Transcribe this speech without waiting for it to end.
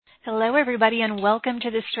Hello, everybody, and welcome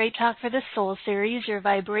to the Straight Talk for the Soul series, your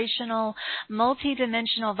vibrational,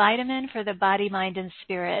 multidimensional vitamin for the body, mind, and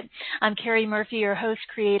spirit. I'm Carrie Murphy, your host,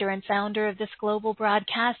 creator, and founder of this global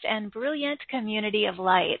broadcast and brilliant community of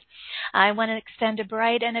light. I want to extend a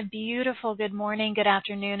bright and a beautiful good morning, good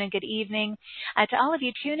afternoon, and good evening to all of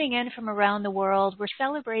you tuning in from around the world. We're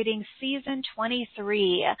celebrating season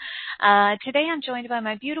 23. Today I'm joined by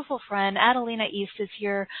my beautiful friend, Adelina East is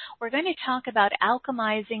here. We're going to talk about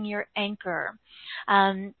alchemizing your anchor.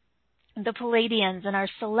 The Palladians in our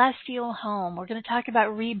celestial home. We're going to talk about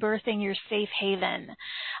rebirthing your safe haven.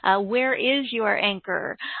 Where is your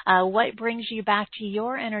anchor? What brings you back to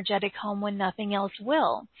your energetic home when nothing else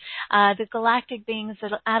will? The galactic beings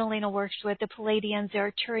that Adelina works with, the Palladians, the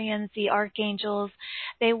Arcturians, the Archangels,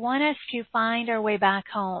 they want us to find our way back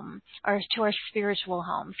home, or to our spiritual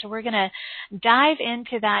home. So we're going to dive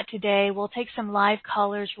into that today. We'll take some live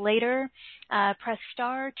callers later. Press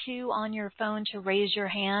star 2 on your phone to raise your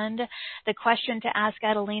hand. The question to ask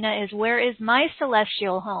Adelina is, where is my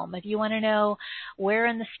celestial home? If you want to know where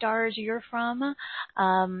in the stars you're from,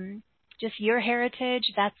 just your heritage,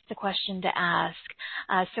 that's the question to ask.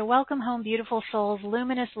 So welcome home, beautiful souls,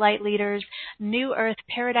 luminous light leaders, new earth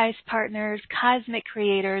paradise partners, cosmic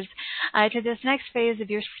creators, to this next phase of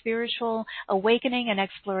your spiritual awakening and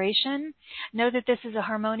exploration. Know that this is a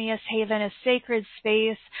harmonious haven, a sacred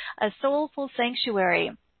space, a soulful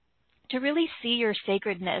sanctuary to really see your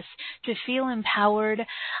sacredness, to feel empowered.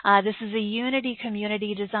 This is a unity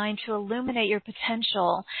community designed to illuminate your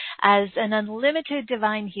potential as an unlimited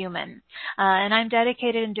divine human. And I'm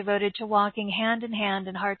dedicated and devoted to walking hand in hand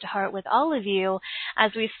and heart to heart with all of you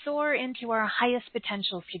as we soar into our highest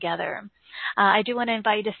potentials together. I do want to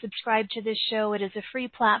invite you to subscribe to this show. It is a free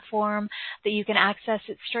platform that you can access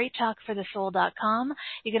at straighttalkforthesoul.com.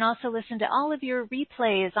 You can also listen to all of your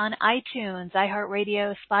replays on iTunes,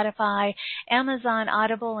 iHeartRadio, Spotify, Amazon,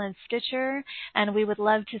 Audible, and Stitcher. And we would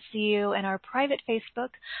love to see you in our private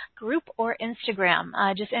Facebook group or Instagram.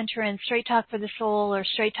 Just enter in Straight Talk for the Soul or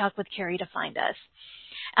Straight Talk with Carrie to find us.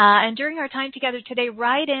 And during our time together today,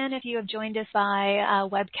 write in if you have joined us by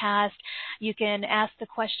webcast. You can ask the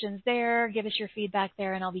questions there, give us your feedback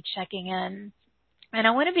there, and I'll be checking in. And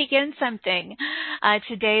I want to begin something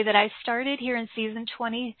today that I started here in season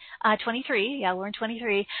 23. Yeah, we're in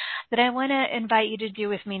 23. That I want to invite you to do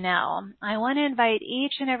with me now. I want to invite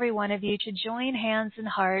each and every one of you to join hands and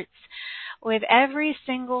hearts with every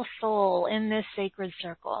single soul in this sacred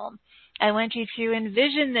circle. I want you to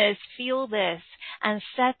envision this, feel this, and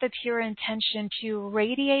set the pure intention to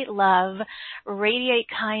radiate love, radiate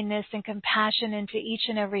kindness and compassion into each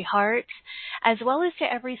and every heart, as well as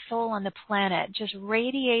to every soul on the planet. Just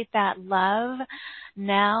radiate that love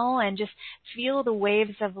now and just feel the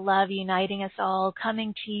waves of love uniting us all,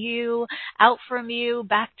 coming to you, out from you,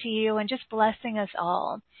 back to you, and just blessing us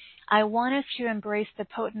all. I want us to embrace the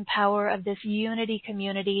potent power of this unity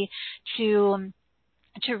community to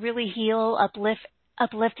really heal,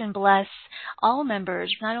 uplift and bless all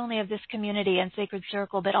members, not only of this community and Sacred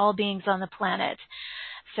Circle, but all beings on the planet.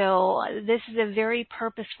 So this is a very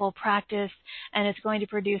purposeful practice, and it's going to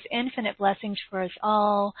produce infinite blessings for us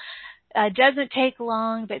all. Doesn't take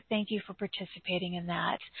long, but thank you for participating in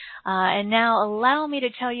that. And now allow me to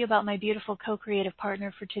tell you about my beautiful co-creative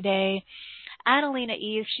partner for today, Adelina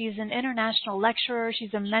East. She's an international lecturer.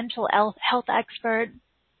 She's a mental health expert.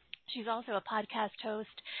 She's also a podcast host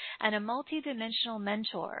and a multidimensional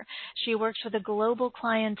mentor. She works with a global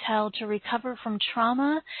clientele to recover from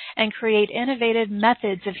trauma and create innovative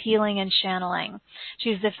methods of healing and channeling.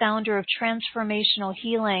 She's the founder of Transformational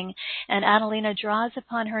Healing, and Adelina draws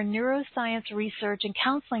upon her neuroscience research and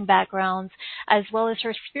counseling backgrounds, as well as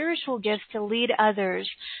her spiritual gifts to lead others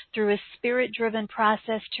through a spirit-driven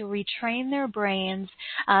process to retrain their brains,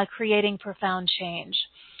 creating profound change.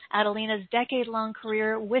 Adelina's decade-long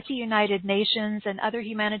career with the United Nations and other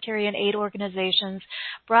humanitarian aid organizations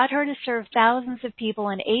brought her to serve thousands of people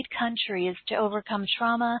in 8 countries to overcome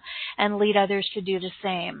trauma and lead others to do the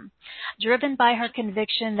same. Driven by her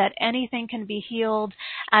conviction that anything can be healed,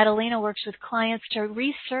 Adelina works with clients to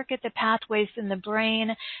recircuit the pathways in the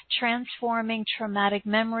brain, transforming traumatic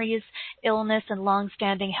memories, illness, and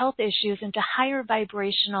long-standing health issues into higher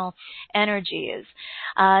vibrational energies.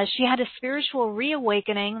 She had a spiritual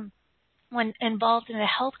reawakening when involved in a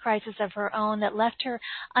health crisis of her own that left her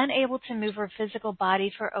unable to move her physical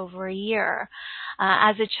body for over a year.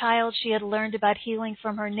 As a child, she had learned about healing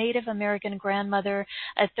from her Native American grandmother,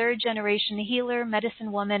 a third-generation healer,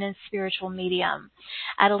 medicine woman, and spiritual medium.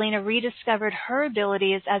 Adelina rediscovered her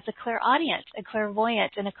abilities as a clairaudient, a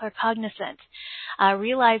clairvoyant, and a claircognizant,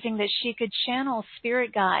 realizing that she could channel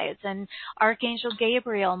spirit guides and Archangel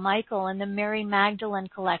Gabriel, Michael, and the Mary Magdalene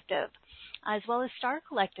Collective, as well as star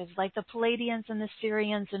collectives like the Pleiadians and the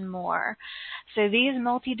Sirians and more. So these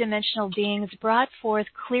multidimensional beings brought forth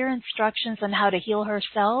clear instructions on how to heal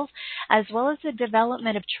herself, as well as the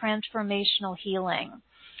development of transformational healing.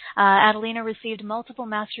 Adelina received multiple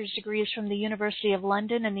master's degrees from the University of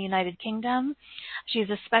London in the United Kingdom. She's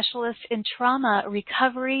a specialist in trauma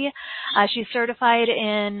recovery. She's certified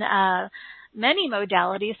in many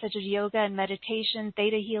modalities such as yoga and meditation,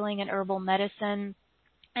 theta healing, and herbal medicine.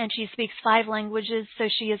 And she speaks 5 languages, so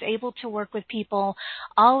she is able to work with people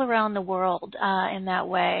all around the world in that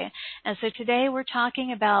way. And so today we're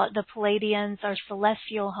talking about the Pleiadians, our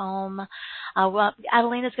celestial home.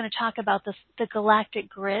 Adelina is going to talk about the galactic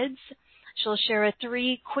grids. She'll share a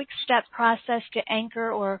 3 quick-step process to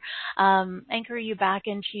anchor you back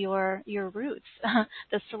into your roots,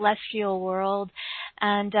 the celestial world.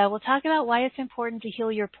 And we'll talk about why it's important to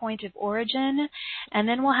heal your point of origin. And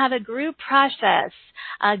then we'll have a group process,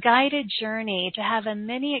 a guided journey to have a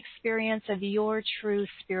mini experience of your true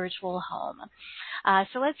spiritual home.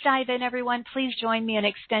 So let's dive in, everyone. Please join me in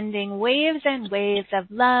extending waves and waves of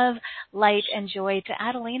love, light, and joy to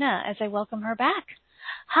Adelina as I welcome her back.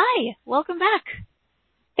 Hi, welcome back.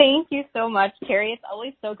 Thank you so much, Carrie. It's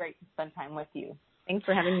always so great to spend time with you. Thanks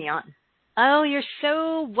for having me on. Oh, you're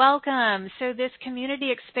so welcome. So this community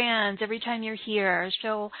expands every time you're here.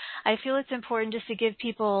 So I feel it's important just to give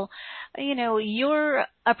people,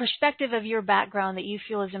 a perspective of your background that you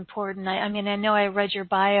feel is important. I know I read your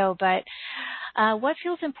bio, but what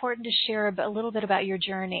feels important to share a little bit about your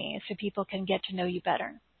journey so people can get to know you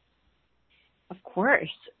better? Of course.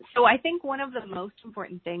 So I think one of the most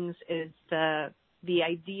important things is the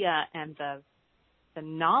idea and the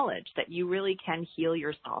knowledge that you really can heal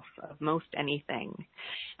yourself of most anything.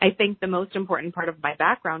 I think the most important part of my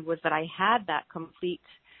background was that I had that complete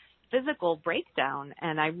physical breakdown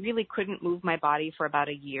and I really couldn't move my body for about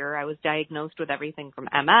a year. I was diagnosed with everything from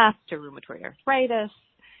MS to rheumatoid arthritis.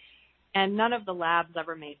 And none of the labs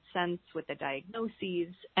ever made sense with the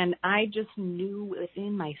diagnoses. And I just knew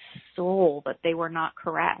within my soul that they were not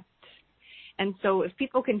correct. And so if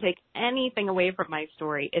people can take anything away from my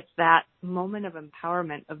story, it's that moment of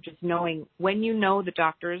empowerment of just knowing when you know the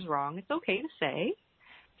doctor is wrong, it's okay to say,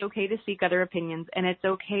 it's okay to seek other opinions, and it's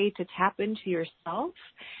okay to tap into yourself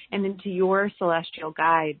and into your celestial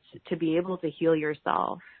guides to be able to heal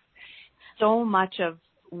yourself. So much of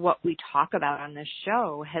what we talk about on this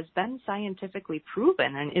show has been scientifically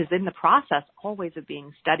proven and is in the process always of being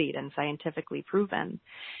studied and scientifically proven.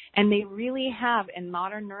 And they really have in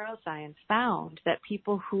modern neuroscience found that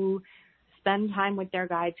people who spend time with their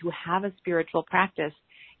guides, who have a spiritual practice,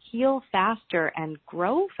 heal faster and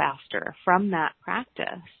grow faster from that practice.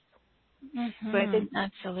 Mm-hmm, so I think,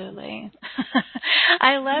 absolutely.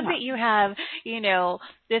 I love that you have,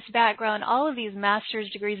 this background, all of these master's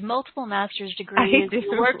degrees, multiple master's degrees.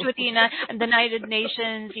 You worked with the United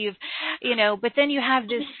Nations, but then you have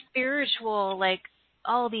this spiritual,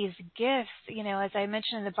 all these gifts, as I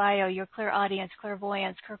mentioned in the bio, your clairaudience,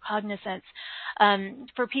 clairvoyance, claircognizance.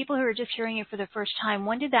 For people who are just hearing you for the first time,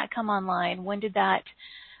 when did that come online? When did that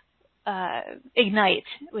ignite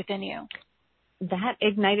within you? That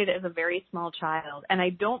ignited as a very small child. And I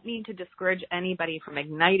don't mean to discourage anybody from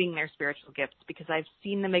igniting their spiritual gifts because I've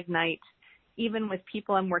seen them ignite even with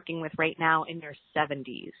people I'm working with right now in their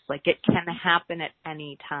 70s. It can happen at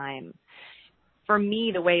any time. For me,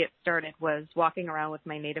 the way it started was walking around with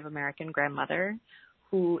my Native American grandmother,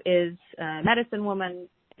 who is a medicine woman,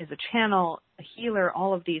 is a channel, a healer,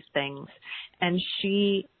 all of these things. And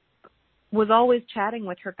she was always chatting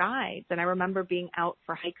with her guides. And I remember being out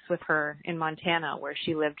for hikes with her in Montana, where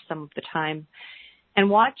she lived some of the time, and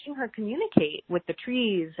watching her communicate with the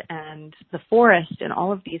trees and the forest and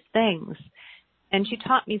all of these things. And she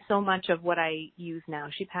taught me so much of what I use now.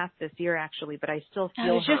 She passed this year, actually, but I still feel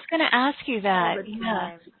her. I was just going to ask you that.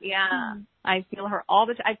 Yeah. I feel her all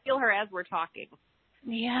the time. I feel her as we're talking.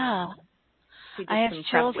 Yeah. I have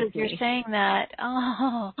chills as you're saying that.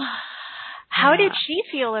 Oh. How did she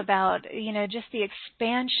feel about, just the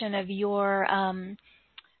expansion of your,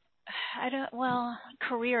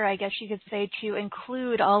 career, I guess you could say, to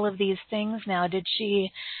include all of these things now?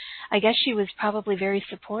 I guess she was probably very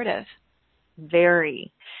supportive.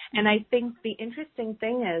 Very. And I think the interesting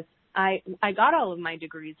thing is I got all of my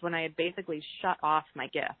degrees when I had basically shut off my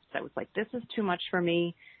gifts. I was like, this is too much for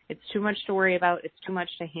me. It's too much to worry about. It's too much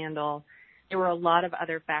to handle. There were a lot of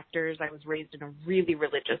other factors. I was raised in a really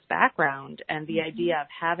religious background, and the idea of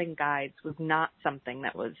having guides was not something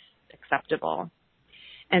that was acceptable.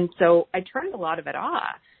 And so I turned a lot of it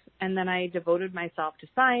off. And then I devoted myself to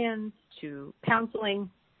science, to counseling,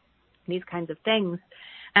 these kinds of things.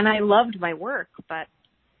 And I loved my work, but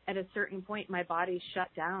at a certain point, my body shut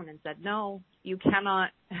down and said, no, you cannot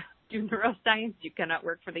do neuroscience. You cannot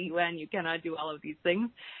work for the UN. You cannot do all of these things.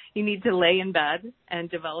 You need to lay in bed and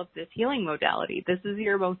develop this healing modality. This is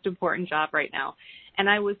your most important job right now. And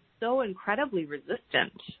I was so incredibly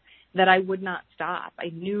resistant that I would not stop. I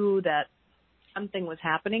knew that something was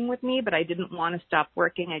happening with me, but I didn't want to stop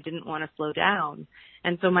working. I didn't want to slow down.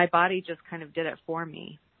 And so my body just kind of did it for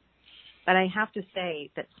me. But I have to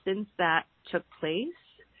say that since that took place,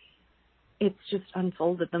 it's just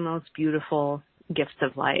unfolded the most beautiful gifts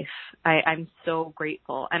of life. I'm so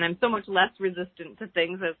grateful. And I'm so much less resistant to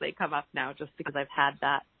things as they come up now just because I've had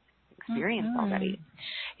that experience already.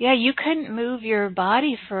 Yeah, you couldn't move your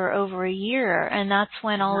body for over a year, and that's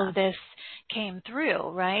when all of this came through,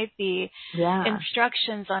 right? The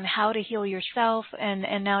instructions on how to heal yourself,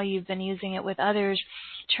 and now you've been using it with others,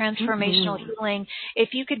 transformational healing. If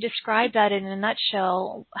you could describe that in a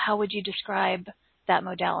nutshell, how would you describe that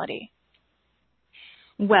modality?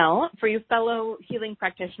 Well, for you fellow healing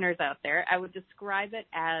practitioners out there, I would describe it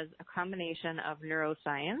as a combination of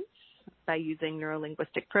neuroscience by using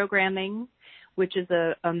neurolinguistic programming, which is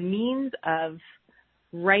a means of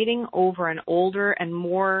writing over an older and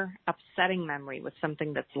more upsetting memory with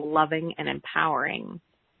something that's loving and empowering.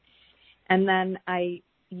 And then I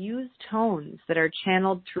use tones that are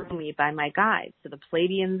channeled through me by my guides. So the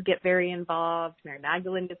Pleiadians get very involved, Mary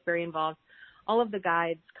Magdalene gets very involved. All of the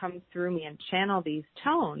guides come through me and channel these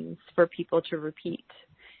tones for people to repeat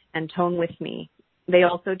and tone with me. They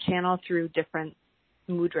also channel through different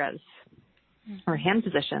mudras or hand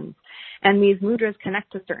positions. And these mudras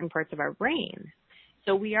connect to certain parts of our brain.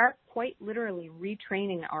 So we are quite literally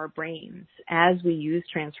retraining our brains as we use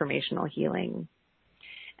transformational healing.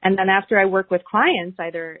 And then after I work with clients,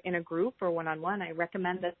 either in a group or one-on-one, I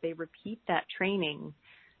recommend that they repeat that training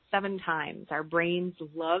 7 times. Our brains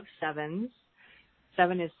love 7s.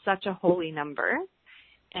 7 is such a holy number.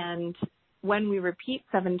 And when we repeat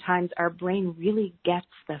 7 times, our brain really gets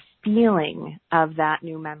the feeling of that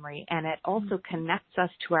new memory. And it also connects us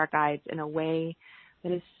to our guides in a way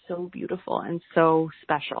that is so beautiful and so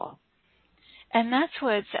special. And that's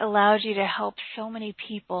what's allowed you to help so many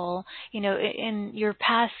people, in your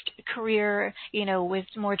past career, with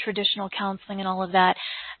more traditional counseling and all of that.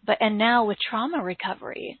 And now with trauma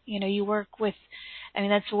recovery, you work with,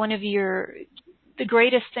 that's one of the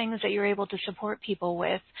greatest things that you're able to support people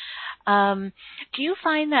with. Do you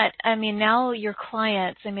find that, now your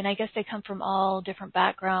clients, I guess they come from all different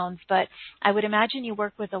backgrounds, but I would imagine you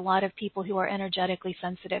work with a lot of people who are energetically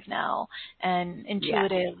sensitive now and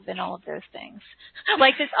intuitive and all of those things.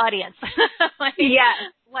 Like this audience.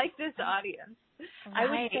 like this audience. Right. I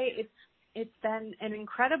would say it's been an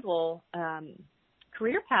incredible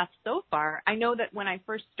career path so far. I know that when I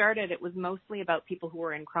first started, it was mostly about people who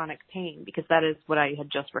were in chronic pain because that is what I had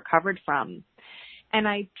just recovered from. And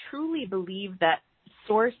I truly believe that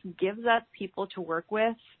Source gives us people to work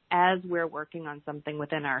with as we're working on something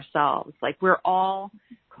within ourselves. Like we're all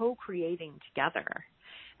co-creating together.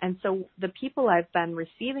 And so the people I've been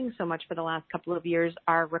receiving so much for the last couple of years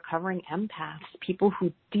are recovering empaths, people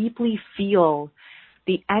who deeply feel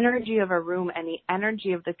the energy of a room and the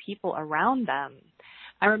energy of the people around them.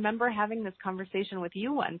 I remember having this conversation with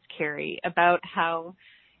you once, Carrie, about how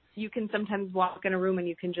you can sometimes walk in a room and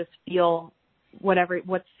you can just feel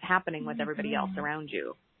what's happening with everybody else around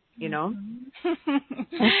you, It's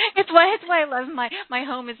why I love my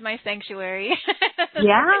home is my sanctuary.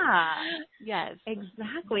 Yes,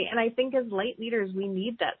 exactly. And I think as light leaders, we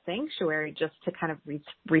need that sanctuary just to kind of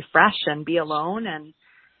refresh and be alone and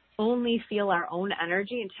only feel our own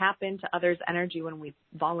energy and tap into others' energy when we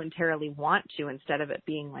voluntarily want to, instead of it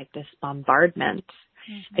being like this bombardment.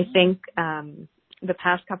 I think the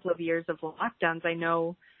past couple of years of lockdowns, I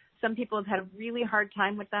know some people have had a really hard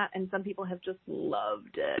time with that, and some people have just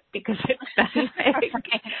loved it because it's been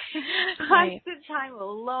constant time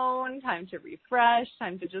alone, time to refresh,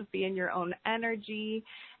 time to just be in your own energy.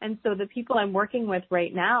 And so the people I'm working with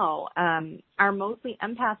right now are mostly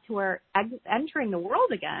empaths who are entering the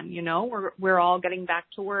world again. We're all getting back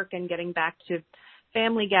to work and getting back to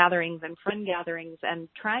family gatherings and friend gatherings and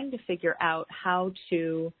trying to figure out how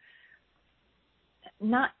to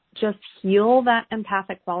not just heal that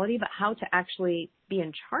empathic quality, but how to actually be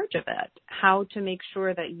in charge of it, how to make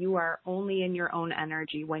sure that you are only in your own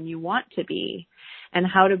energy when you want to be, and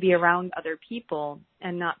how to be around other people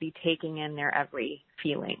and not be taking in their every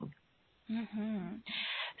feeling. Mm-hmm.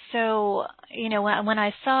 So, when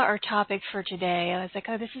I saw our topic for today, I was like,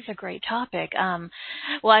 oh, this is a great topic.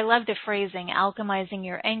 Well, I love the phrasing, alchemizing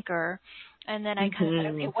your anchor. And then I kind of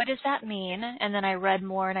thought, okay, what does that mean? And then I read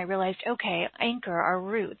more and I realized, okay, anchor, our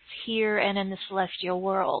roots here and in the celestial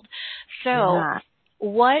world. So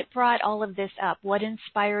what brought all of this up? What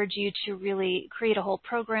inspired you to really create a whole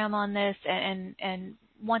program on this and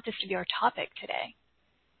want this to be our topic today?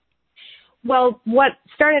 Well, what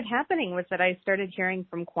started happening was that I started hearing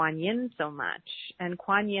from Kuan Yin so much. And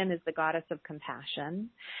Kuan Yin is the goddess of compassion.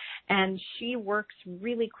 And she works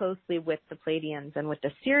really closely with the Pleiadians and with the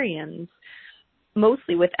Sirians,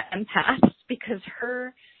 mostly with empaths, because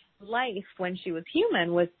her life when she was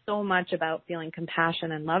human was so much about feeling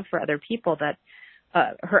compassion and love for other people that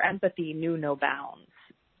her empathy knew no bounds.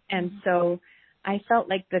 And so I felt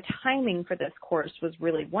like the timing for this course was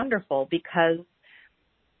really wonderful because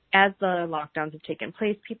as the lockdowns have taken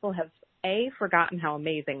place, people have, forgotten how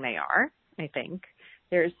amazing they are, I think.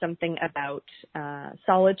 There's something about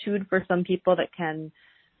solitude for some people that can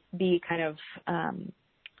be kind of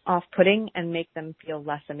off-putting and make them feel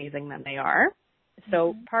less amazing than they are.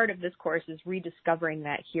 So part of this course is rediscovering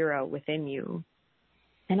that hero within you.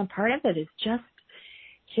 And a part of it is just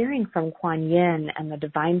hearing from Kuan Yin and the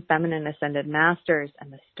Divine Feminine Ascended Masters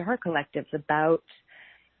and the Star Collectives about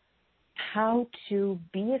how to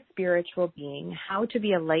be a spiritual being, how to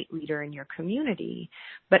be a light leader in your community,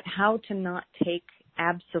 but how to not take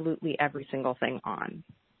absolutely every single thing on.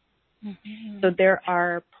 So there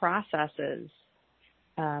are processes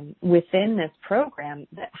within this program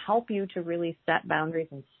that help you to really set boundaries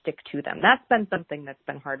and stick to them. That's been something that's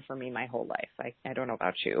been hard for me my whole life. I don't know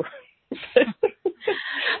about you.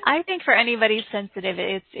 I think for anybody sensitive,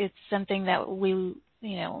 it's something that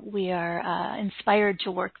we are inspired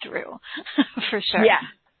to work through, for sure. Yeah,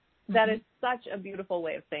 that is such a beautiful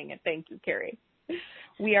way of saying it. Thank you, Carrie.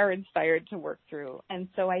 We are inspired to work through. And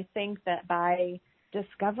so I think that by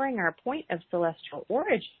discovering our point of celestial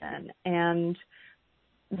origin and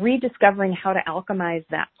rediscovering how to alchemize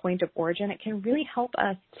that point of origin, it can really help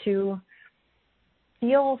us to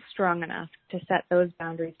feel strong enough to set those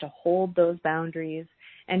boundaries, to hold those boundaries,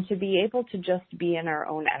 and to be able to just be in our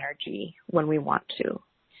own energy when we want to.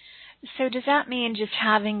 So does that mean just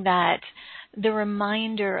having the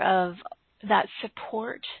reminder of that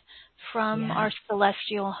support from our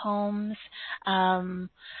celestial homes?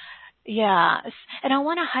 Yeah. And I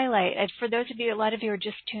want to highlight, for those of you, a lot of you are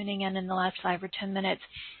just tuning in the last 5 or 10 minutes,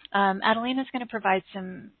 Adelina's going to provide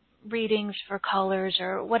some readings for callers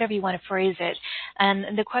or whatever you want to phrase it.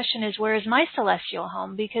 And the question is, where is my celestial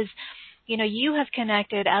home? Because, you have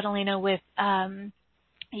connected, Adelina, with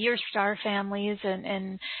your star families and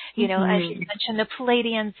as you mentioned, the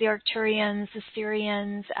Pleiadians, the Arcturians, the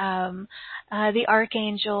Sirians, the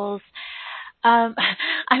Archangels.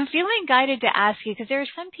 I'm feeling guided to ask you, because there are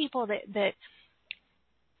some people that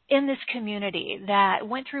in this community that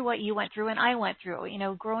went through what you went through and I went through,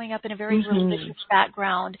 growing up in a very religious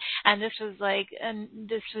background. And this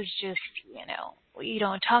was just, you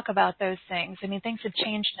don't talk about those things. I mean, things have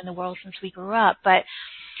changed in the world since we grew up, but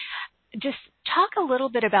just talk a little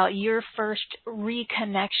bit about your first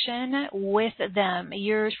reconnection with them,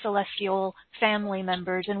 your celestial family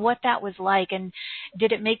members, and what that was like. And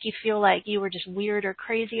did it make you feel like you were just weird or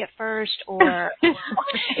crazy at first, or?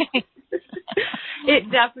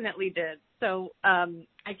 It definitely did. So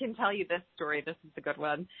I can tell you this story. This is a good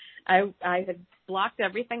one. I had blocked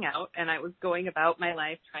everything out, and I was going about my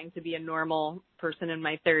life trying to be a normal person in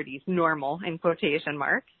my 30s, normal in quotation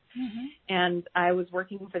marks. And I was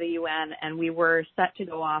working for the UN, and we were set to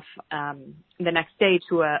go off the next day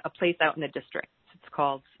to a place out in the districts. It's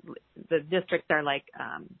called, the districts are like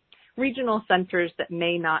regional centers that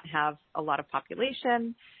may not have a lot of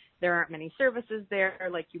population. There aren't many services there,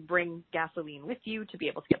 like you bring gasoline with you to be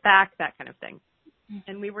able to get back, that kind of thing.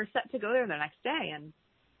 And we were set to go there the next day, and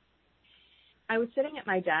I was sitting at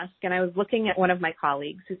my desk, and I was looking at one of my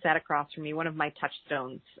colleagues who sat across from me, one of my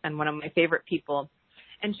touchstones and one of my favorite people.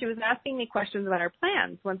 And she was asking me questions about our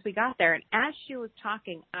plans once we got there. And as she was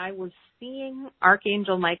talking, I was seeing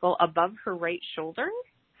Archangel Michael above her right shoulder.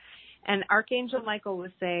 And Archangel Michael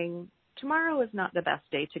was saying, tomorrow is not the best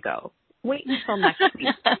day to go. Wait until next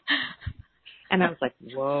week. And I was like,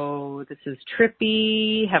 whoa, this is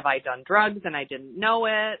trippy. Have I done drugs and I didn't know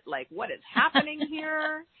it? Like, what is happening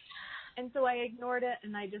here? And so I ignored it,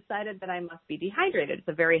 and I decided that I must be dehydrated. It's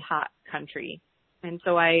a very hot country. And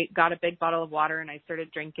so I got a big bottle of water and I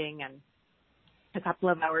started drinking. And a couple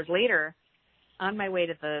of hours later, on my way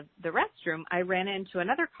to the restroom, I ran into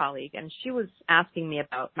another colleague, and she was asking me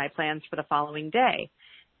about my plans for the following day.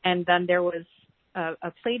 And then there was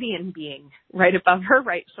a Pleiadian being right above her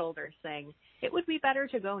right shoulder saying, "It would be better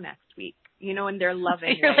to go next week." You know, in their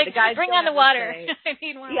loving You're way. like, the guys bring on the water. Say, I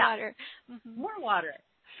need more water. Mm-hmm. More water.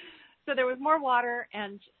 So there was more water,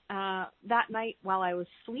 and that night while I was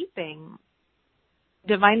sleeping,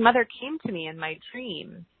 Divine Mother came to me in my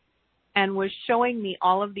dream and was showing me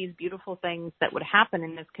all of these beautiful things that would happen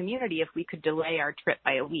in this community if we could delay our trip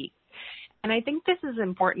by a week. And I think this is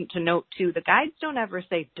important to note, too. The guides don't ever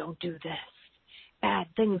say, don't do this. Bad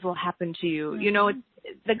things will happen to you. Mm-hmm. You know,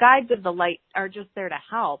 the guides of the light are just there to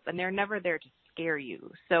help, and they're never there to scare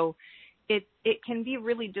you. So it can be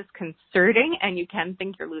really disconcerting, and you can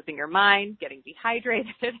think you're losing your mind, getting dehydrated,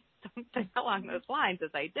 something along those lines,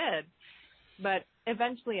 as I did. But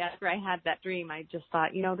eventually, after I had that dream, I just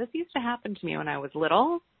thought, you know, this used to happen to me when I was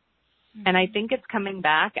little, and I think it's coming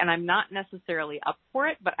back, and I'm not necessarily up for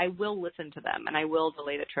it, but I will listen to them, and I will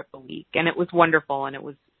delay the trip a week. And it was wonderful, and it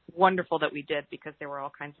was wonderful that we did, because there were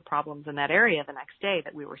all kinds of problems in that area the next day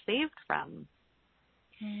that we were saved from.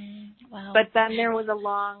 Wow. But then there was a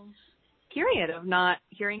long period of not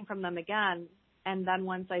hearing from them again, and then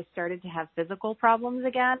once I started to have physical problems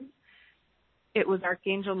again, it was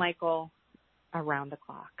Archangel Michael around the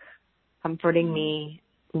clock, comforting me,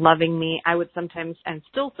 loving me. I would sometimes, and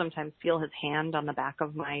still sometimes, feel his hand on the back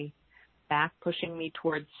of my back, pushing me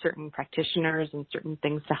towards certain practitioners and certain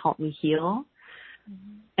things to help me heal.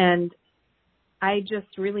 And I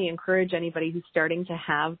just really encourage anybody who's starting to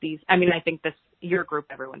have these, I mean, I think your group,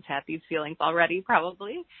 everyone's had these feelings already,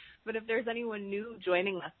 probably. But if there's anyone new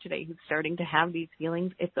joining us today who's starting to have these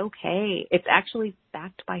feelings, it's okay. It's actually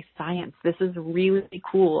backed by science. This is really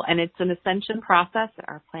cool. And it's an ascension process that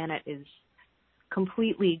our planet is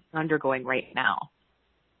completely undergoing right now.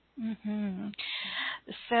 Mm-hmm.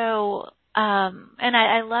 So, and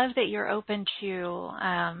I love that you're open to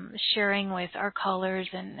sharing with our callers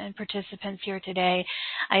and participants here today.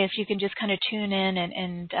 If you can just kind of tune in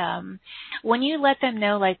and when you let them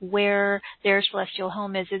know like where their celestial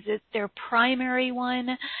home is it their primary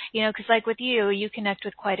one? You know, because like with you connect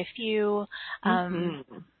with quite a few.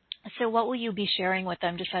 So what will you be sharing with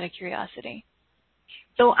them, just out of curiosity?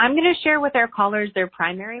 So I'm going to share with our callers their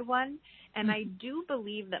primary one. And I do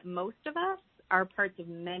believe that most of us are parts of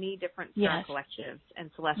many different star collectives and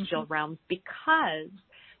celestial realms, because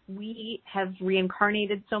we have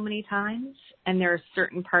reincarnated so many times, and there are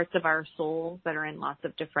certain parts of our souls that are in lots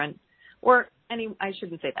of different, I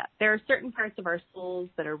shouldn't say that. There are certain parts of our souls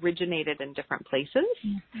that originated in different places.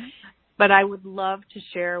 But I would love to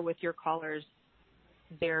share with your callers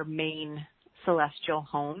their main celestial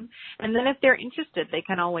home. And then if they're interested, they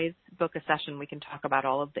can always book a session. We can talk about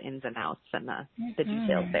all of the ins and outs and the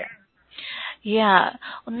details there. Yeah.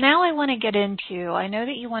 Well, now I want to get into, I know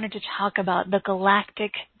that you wanted to talk about the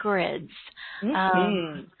galactic grids.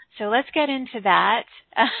 So let's get into that.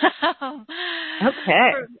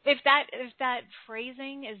 Okay. If that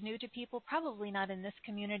phrasing is new to people, probably not in this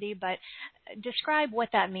community, but describe what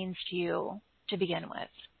that means to you to begin with.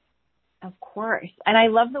 Of course. And I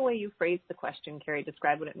love the way you phrased the question, Carrie.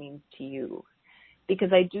 Describe what it means to you. Because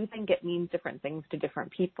I do think it means different things to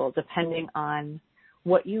different people depending on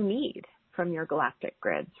what you need from your galactic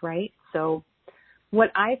grids, right? So what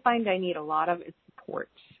I find I need a lot of is support,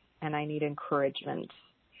 and I need encouragement.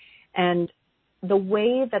 And the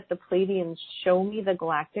way that the Pleiadians show me the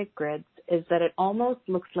galactic grids is that it almost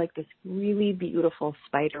looks like this really beautiful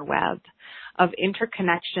spider web of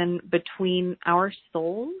interconnection between our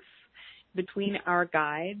souls, between our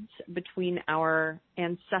guides, between our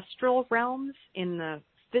ancestral realms in the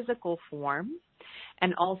physical form,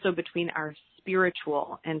 and also between our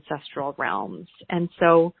spiritual ancestral realms. And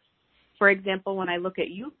so, for example, when I look at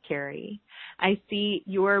you, Carrie, I see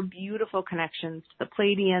your beautiful connections to the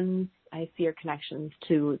Pleiadians. I see your connections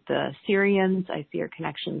to the Sirians. I see your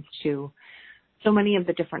connections to so many of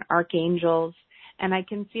the different archangels. And I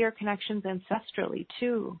can see your connections ancestrally,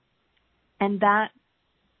 too. And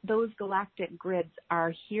those galactic grids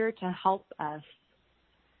are here to help us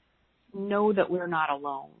know that we're not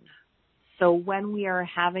alone. So when we are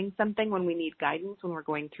having something, when we need guidance, when we're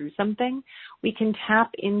going through something, we can tap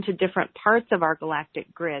into different parts of our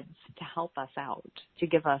galactic grids to help us out, to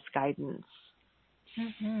give us guidance.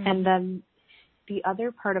 And then the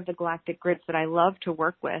other part of the galactic grids that I love to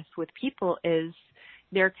work with people is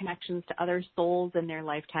their connections to other souls in their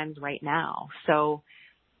lifetimes right now. So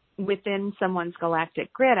within someone's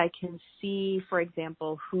galactic grid, I can see, for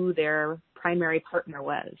example, who their primary partner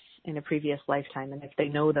was in a previous lifetime and if they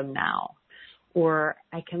know them now. Or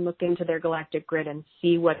I can look into their galactic grid and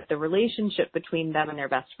see what the relationship between them and their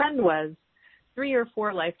best friend was 3 or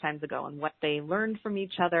 4 lifetimes ago and what they learned from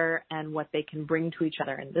each other and what they can bring to each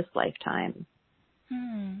other in this lifetime.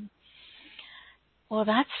 Well,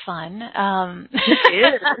 that's fun.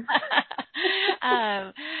 It is.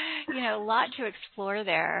 A lot to explore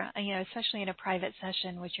there, especially in a private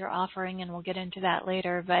session, which you're offering, and we'll get into that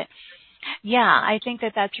later. But yeah, I think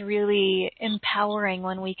that that's really empowering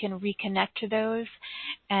when we can reconnect to those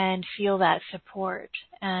and feel that support.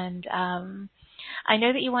 And I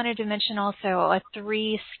know that you wanted to mention also a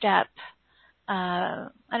 3-step, I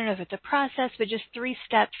don't know if it's a process, but just 3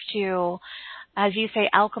 steps to, as you say,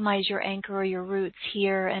 alchemize your anchor or your roots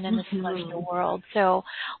here and in the celestial world. So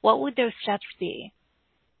what would those steps be?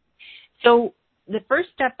 So the first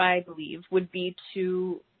step, I believe, would be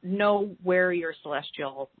to know where your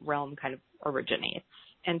celestial realm kind of originates.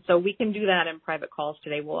 And so we can do that in private calls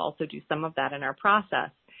today. We'll also do some of that in our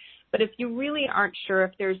process. But if you really aren't sure,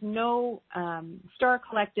 if there's no star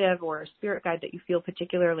collective or spirit guide that you feel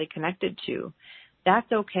particularly connected to,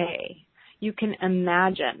 that's okay. You can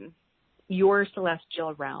imagine your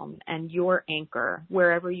celestial realm and your anchor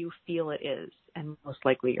wherever you feel it is. And most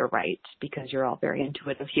likely you're right, because you're all very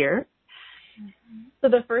intuitive here. So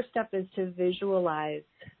the first step is to visualize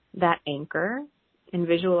that anchor and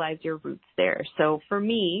visualize your roots there. So for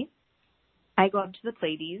me, I go up to the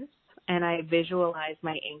Pleiades and I visualize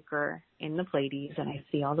my anchor in the Pleiades, and I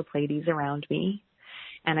see all the Pleiades around me,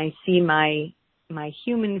 and I see my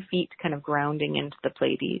human feet kind of grounding into the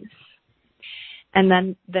Pleiades. And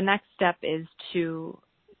then the next step is to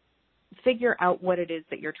figure out what it is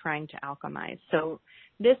that you're trying to alchemize. So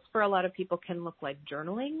this, for a lot of people, can look like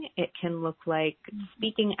journaling. It can look like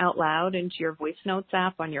speaking out loud into your voice notes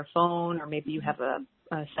app on your phone, or maybe you have a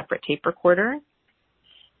separate tape recorder,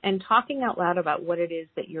 and talking out loud about what it is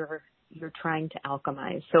that you're trying to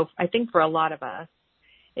alchemize. So I think for a lot of us,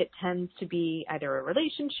 it tends to be either a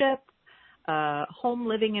relationship, a home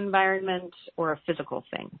living environment, or a physical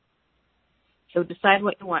thing. So decide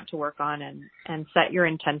what you want to work on and set your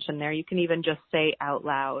intention there. You can even just say out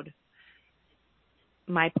loud,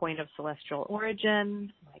 my point of celestial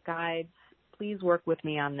origin, my guides, please work with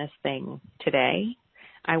me on this thing today.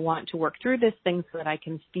 I want to work through this thing so that I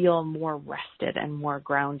can feel more rested and more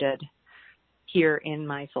grounded here in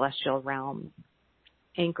my celestial realm,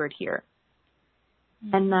 anchored here.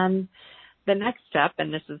 And then the next step,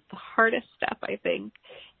 and this is the hardest step, I think,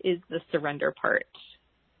 is the surrender part.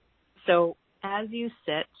 So as you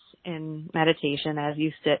sit in meditation, as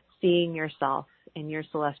you sit seeing yourself in your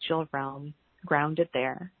celestial realm, grounded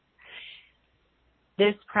there,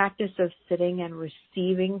 this practice of sitting and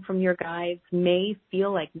receiving from your guides may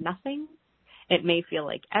feel like nothing. It may feel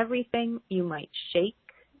like everything. You might shake.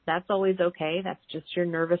 That's always okay. That's just your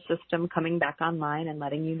nervous system coming back online and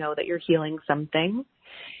letting you know that you're healing something.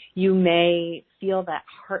 You may feel that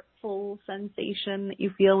heartful sensation that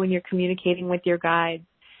you feel when you're communicating with your guides.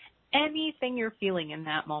 Anything you're feeling in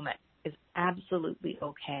that moment is absolutely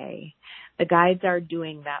okay. The guides are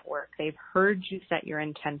doing that work. They've heard you set your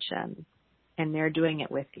intention, and they're doing it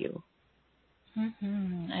with you.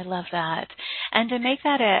 I love that. And to make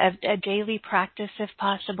that a daily practice, if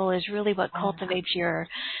possible, is really what cultivates your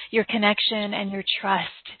connection and your trust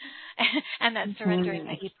and that surrendering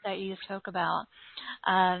that you spoke about.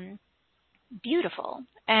 Beautiful.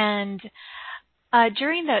 And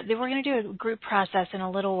during we're going to do a group process in a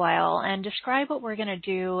little while, and describe what we're going to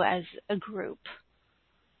do as a group.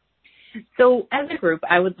 So as a group,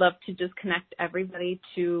 I would love to just connect everybody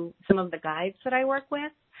to some of the guides that I work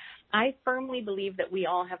with. I firmly believe that we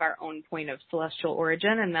all have our own point of celestial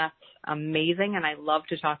origin, and that's amazing, and I love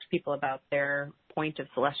to talk to people about their point of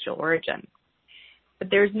celestial origin. But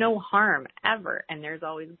there's no harm ever, and there's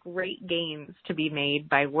always great gains to be made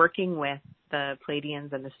by working with the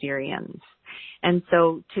Pleiadians and the Styrians. And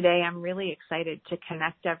so today I'm really excited to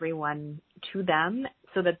connect everyone to them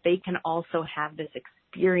so that they can also have this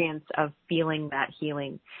experience of feeling that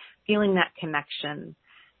healing, feeling that connection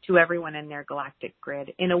to everyone in their galactic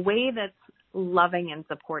grid in a way that's loving and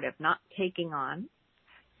supportive, not taking on,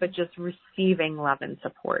 but just receiving love and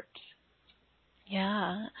support.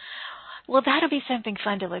 Yeah. Well, that'll be something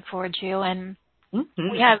fun to look forward to. And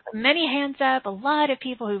we have many hands up, a lot of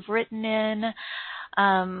people who've written in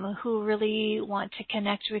who really want to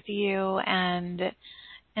connect with you and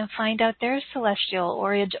find out their celestial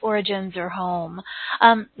origins or home.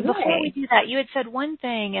 Before we do that, you had said one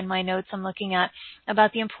thing in my notes I'm looking at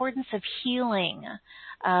about the importance of healing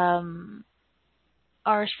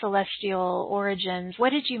our celestial origins.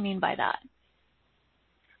 What did you mean by that?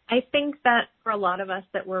 I think that for a lot of us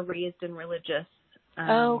that were raised in religious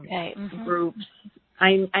groups,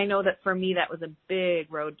 I know that for me that was a big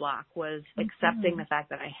roadblock, was accepting the fact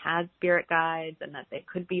that I had spirit guides and that they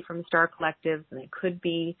could be from star collectives and they could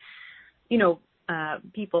be,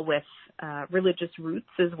 people with religious roots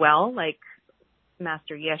as well, like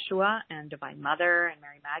Master Yeshua and Divine Mother and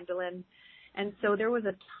Mary Magdalene. And so there was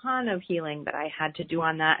a ton of healing that I had to do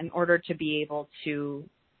on that in order to be able to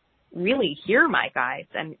really hear my guides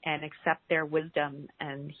and accept their wisdom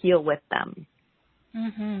and heal with them.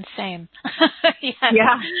 Same. Yes.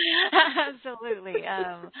 Yeah. Absolutely.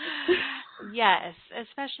 Yes,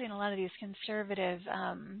 especially in a lot of these conservative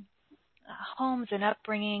homes and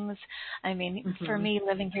upbringings. I mean, for me,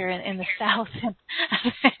 living here in the South,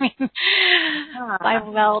 I mean, I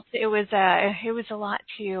felt it was a lot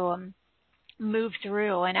to move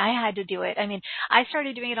through, and I had to do it. I mean, I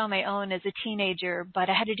started doing it on my own as a teenager, but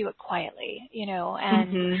I had to do it quietly,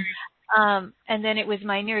 and then it was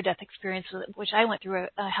my near-death experience, which I went through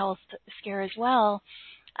a health scare as well,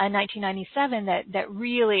 in 1997, that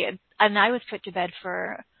really, and I was put to bed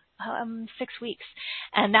for 6 weeks.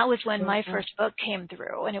 And that was when my first book came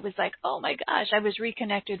through. And it was like, oh my gosh, I was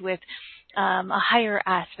reconnected with a higher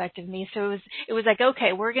aspect of me. So it was like,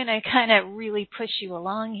 okay, we're going to kind of really push you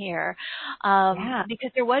along here.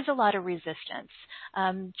 Because there was a lot of resistance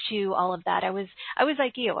to all of that. I was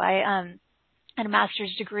like you. I had a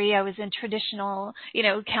master's degree. I was in traditional,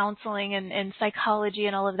 counseling and psychology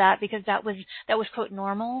and all of that, because that was quote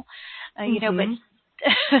normal, but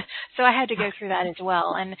so I had to go through that as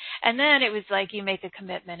well. And then it was like, you make a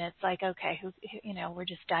commitment. It's like, okay, we're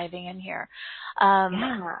just diving in here.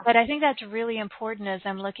 But I think that's really important as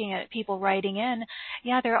I'm looking at people writing in.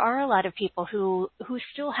 Yeah, there are a lot of people who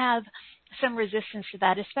still have some resistance to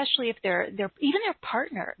that, especially if they're even their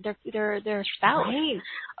partner, their spouse,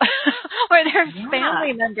 or their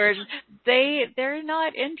family members. They're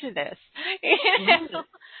not into this.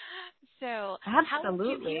 So how would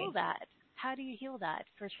you heal that? How do you heal that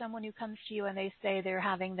for someone who comes to you and they say they're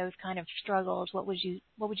having those kind of struggles? What would you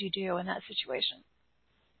do in that situation?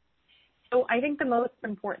 So I think the most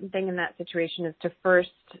important thing in that situation is to first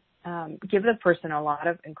give the person a lot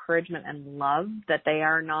of encouragement and love, that they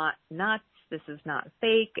are not nuts. This is not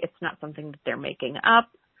fake. It's not something that they're making up.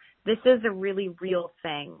 This is a really real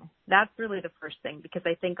thing. That's really the first thing, because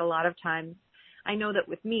I think a lot of times, I know that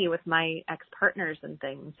with me, with my ex-partners and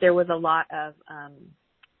things, there was a lot of,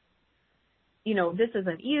 this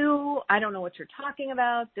isn't you. I don't know what you're talking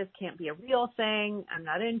about. This can't be a real thing. I'm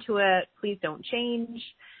not into it. Please don't change.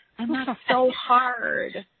 And that's so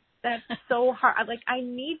hard. That's so hard. Like, I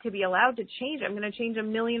need to be allowed to change. I'm going to change a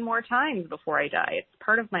million more times before I die. It's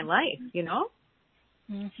part of my life,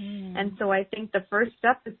 And so I think the first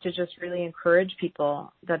step is to just really encourage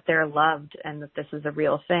people that they're loved and that this is a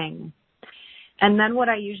real thing. And then what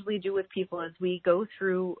I usually do with people is we go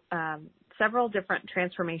through several different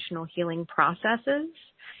transformational healing processes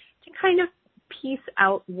to kind of piece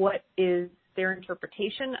out what is their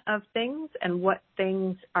interpretation of things and what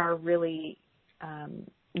things are really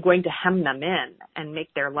going to hem them in and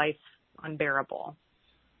make their life unbearable.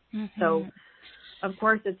 So, of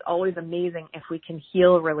course, it's always amazing if we can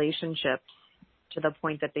heal relationships to the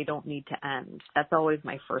point that they don't need to end. That's always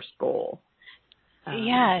my first goal.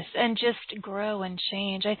 Yes, and just grow and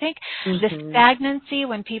change. I think the stagnancy,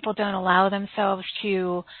 when people don't allow themselves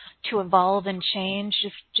to evolve and change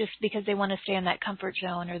just because they want to stay in that comfort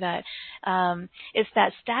zone, or that it's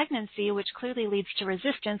that stagnancy which clearly leads to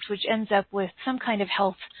resistance, which ends up with some kind of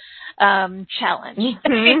health challenge.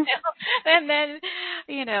 And then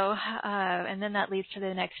and then that leads to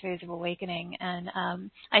the next phase of awakening. And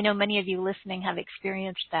I know many of you listening have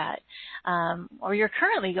experienced that, or you're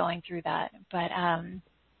currently going through that. But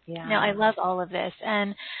no, I love all of this.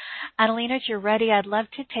 And Adelina, if you're ready, I'd love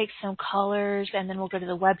to take some callers, and then we'll go to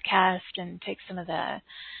the webcast and take some of the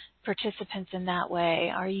participants in that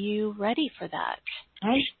way. Are you ready for that?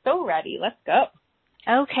 I'm so ready. Let's go.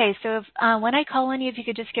 Okay, so if, when I call on you, if you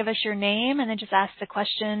could just give us your name and then just ask the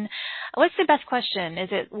question. What's the best question? Is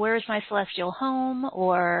it, where's my celestial home,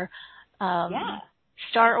 or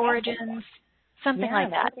star origins? Something like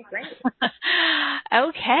that. That'd be great.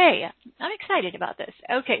 Okay. I'm excited about this.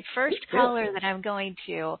 Okay, first caller that I'm going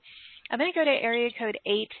to go to area code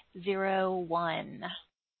 801.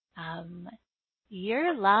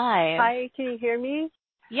 You're live. Hi, can you hear me?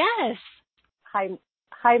 Yes. Hi,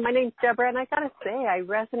 my name's Deborah, and I gotta say, I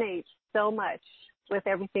resonate so much with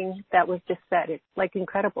everything that was just said. It's like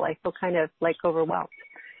incredible. I feel kind of like overwhelmed.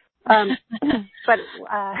 But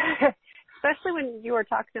especially when you were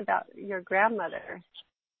talking about your grandmother.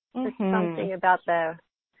 There's something about the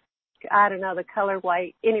color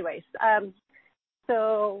white. Anyways,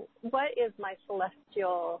 so what is my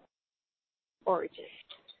celestial origin?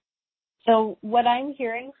 So what I'm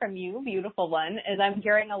hearing from you, beautiful one, is I'm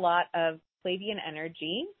hearing a lot of Pleiadian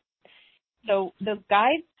energy. So the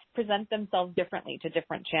guides present themselves differently to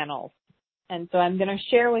different channels. And so I'm going to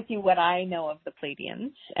share with you what I know of the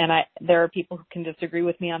Pleiadians. And there are people who can disagree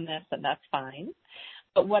with me on this, and that's fine.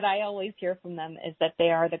 But what I always hear from them is that they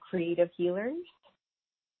are the creative healers.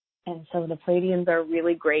 And so the Pleiadians are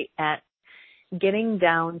really great at getting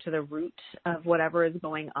down to the root of whatever is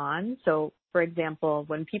going on. So, for example,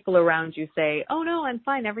 when people around you say, oh, no, I'm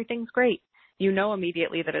fine, everything's great, you know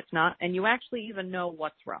immediately that it's not, and you actually even know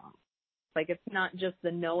what's wrong. Like, it's not just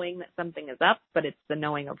the knowing that something is up, but it's the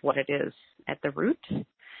knowing of what it is at the root.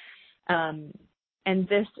 And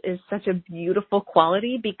this is such a beautiful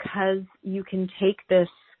quality because you can take this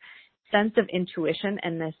sense of intuition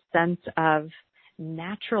and this sense of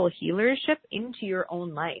natural healership into your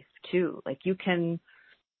own life too. Like, you can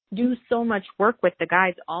do so much work with the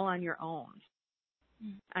guides all on your own.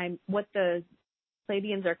 What the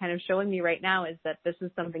Pleiadians are kind of showing me right now is that this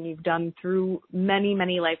is something you've done through many,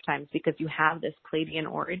 many lifetimes because you have this Pleiadian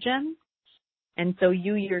origin. And so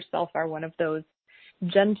you yourself are one of those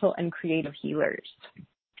gentle and creative healers.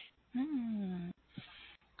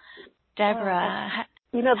 Deborah,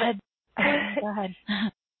 go ahead.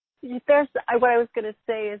 What I was going to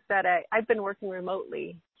say is that I've been working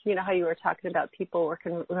remotely. You know how you were talking about people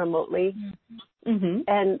working remotely?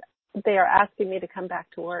 And they are asking me to come back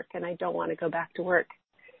to work, and I don't want to go back to work.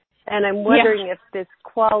 And I'm wondering if this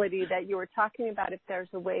quality that you were talking about, if there's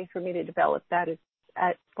a way for me to develop that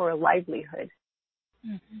for a livelihood.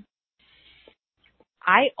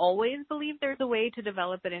 I always believe there's a way to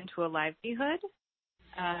develop it into a livelihood.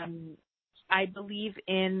 I believe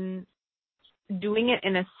in doing it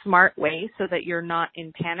in a smart way so that you're not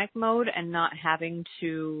in panic mode and not having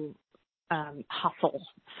to hustle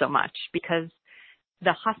so much, because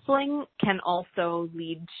the hustling can also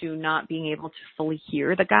lead to not being able to fully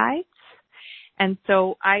hear the guides. And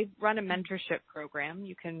so I run a mentorship program.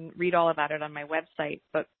 You can read all about it on my website.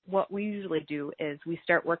 But what we usually do is we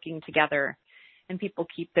start working together, and people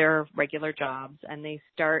keep their regular jobs and they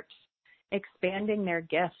start expanding their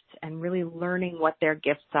gifts and really learning what their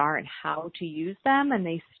gifts are and how to use them. And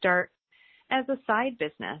they start as a side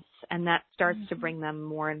business, and that starts to bring them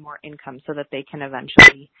more and more income so that they can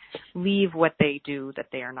eventually leave what they do that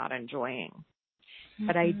they are not enjoying.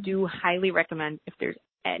 But I do highly recommend, if there's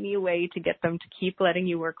any way to get them to keep letting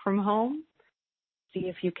you work from home, see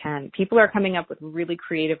if you can. People are coming up with really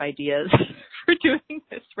creative ideas for doing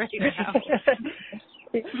this right now.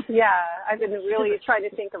 I've been really trying to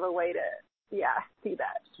think of a way to, see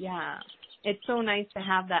that. Yeah. It's so nice to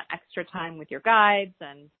have that extra time with your guides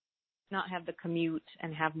and not have the commute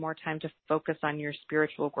and have more time to focus on your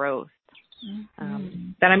spiritual growth.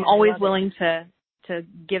 That I'm always willing to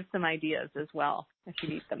give some ideas as well if you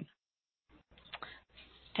need them.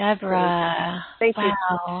 Deborah. Thank you.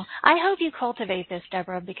 Wow. I hope you cultivate this,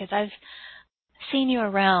 Deborah, because I've seen you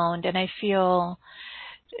around and I feel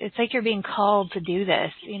it's like you're being called to do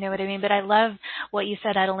this. You know what I mean? But I love what you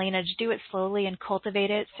said, Adelina. Just do it slowly and cultivate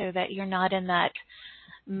it so that you're not in that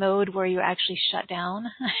mode where you actually shut down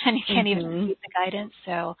and you can't even receive the guidance.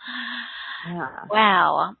 So,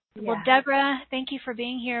 wow. Yeah. Well, Deborah, thank you for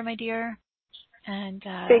being here, my dear. And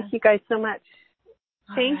thank you guys so much.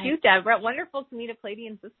 Thank you, Deborah. Wonderful to meet a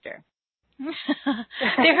Pleiadian sister.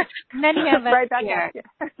 There are many of us right back here.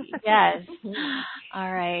 Yes.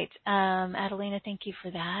 All right. Adelina, thank you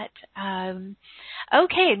for that.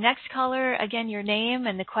 Okay, next caller, again, your name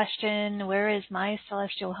and the question, where is my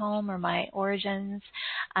celestial home or my origins?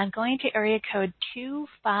 I'm going to area code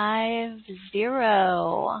 250.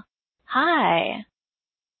 Hi.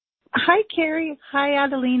 Hi, Carrie. Hi,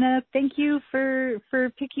 Adelina. Thank you for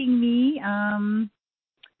picking me.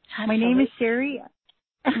 My name is Sherry.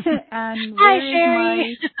 And hi,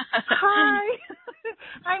 Sherry. Hi.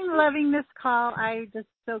 I'm loving this call. I'm just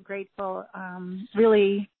so grateful,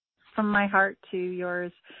 really, from my heart to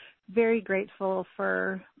yours. Very grateful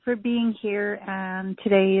for being here. And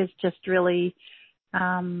today is just really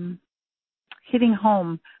hitting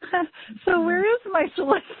home. So where is my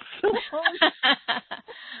celestial home?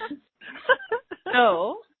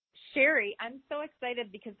 So, Sherry, I'm so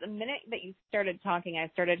excited because the minute that you started talking, I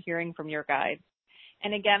started hearing from your guides.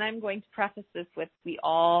 And again, I'm going to preface this with, we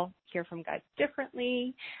all hear from guides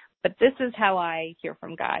differently, but this is how I hear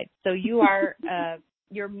from guides. So you are,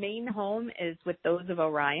 your main home is with those of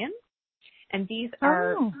Orion, and these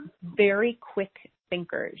are very quick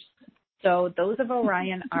thinkers. So those of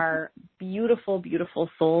Orion are beautiful, beautiful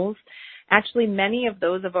souls. Actually, many of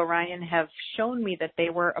those of Orion have shown me that they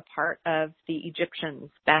were a part of the Egyptians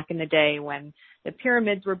back in the day when the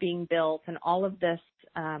pyramids were being built and all of this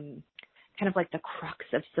kind of like the crux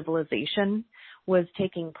of civilization was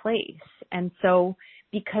taking place. And so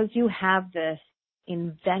because you have this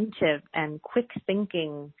inventive and quick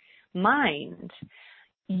thinking mind,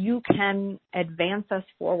 you can advance us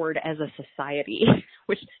forward as a society,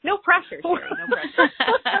 which no pressure, Sherry, no pressure.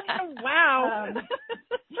 Wow.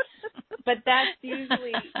 But that's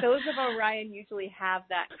usually, those of Orion usually have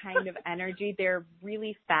that kind of energy. They're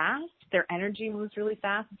really fast. Their energy moves really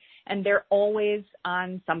fast, and they're always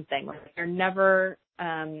on something. They're never,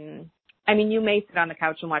 I mean, you may sit on the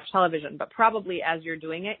couch and watch television, but probably as you're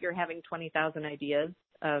doing it, you're having 20,000 ideas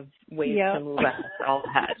of ways to move us all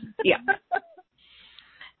ahead. Yeah.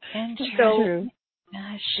 And so,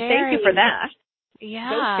 thank you for that. Yeah.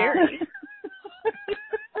 So Sherry.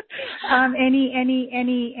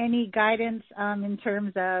 Any guidance in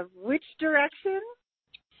terms of which direction?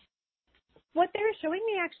 What they're showing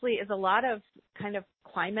me actually is a lot of kind of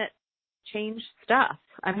climate change stuff.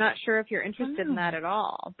 I'm not sure if you're interested in that at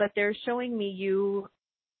all, but they're showing me you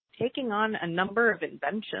taking on a number of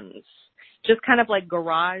inventions, just kind of like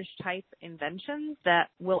garage type inventions that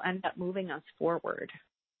will end up moving us forward.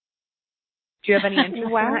 Do you have any interest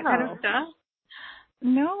in that kind of stuff?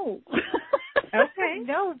 No. Okay.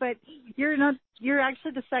 No, but you're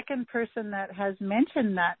actually the second person that has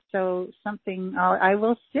mentioned that. So something, I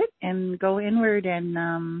will sit and go inward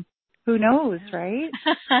and, who knows, right?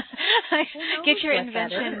 Get your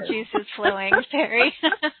invention juices flowing, Sherry.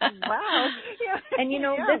 Wow. Yeah. And this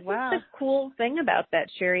is the cool thing about that,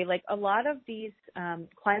 Sherry. Like a lot of these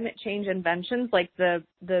climate change inventions, like the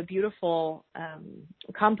beautiful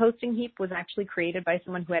composting heap was actually created by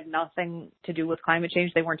someone who had nothing to do with climate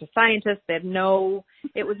change. They weren't a scientist. It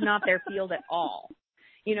was not their field at all.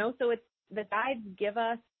 So it's the guides give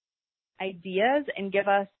us ideas and give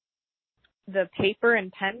us the paper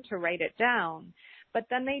and pen to write it down, but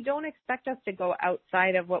then they don't expect us to go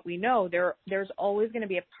outside of what we know. There's always going to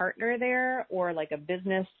be a partner there or like a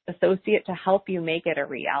business associate to help you make it a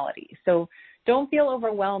reality. So don't feel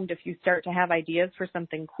overwhelmed if you start to have ideas for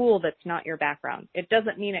something cool that's not your background. It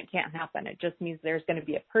doesn't mean it can't happen. It just means there's going to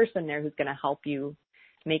be a person there who's going to help you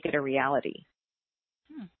make it a reality.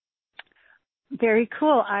 Very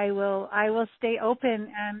cool. I will stay open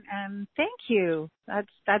and thank you.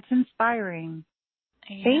 That's inspiring.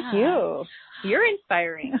 Yeah. Thank you. You're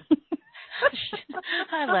inspiring.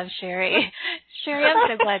 I love Sherry. Sherry, I'm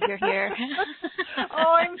so glad you're here.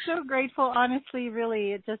 Oh, I'm so grateful. Honestly,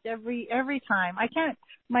 really, it just every time. I can't.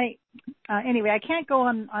 Anyway, I can't go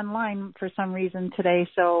online for some reason today,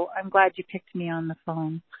 so I'm glad you picked me on the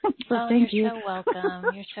phone. So thank you. You're so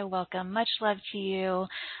welcome. You're so welcome. Much love to you,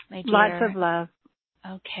 my dear. Lots of love.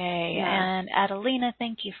 Okay, yeah. And Adelina,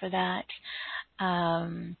 thank you for that.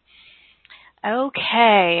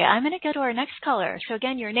 Okay, I'm going to go to our next caller. So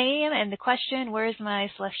again, your name and the question, where is my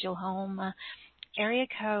celestial home? Area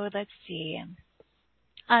code, let's see,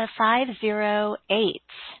 508.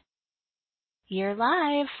 You're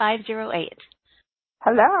live, 508.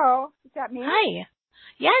 Hello, is that me? Hi.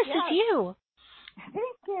 Yes, it's you.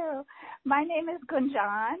 Thank you. My name is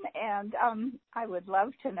Gunjan, and I would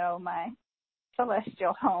love to know my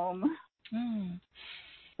celestial home.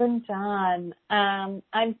 Gunjan,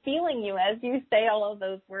 I'm feeling you as you say all of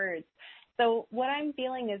those words. So what I'm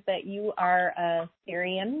feeling is that you are a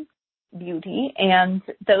Sirian beauty, and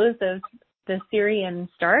those of the Sirian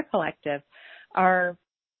Star Collective are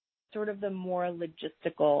sort of the more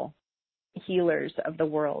logistical healers of the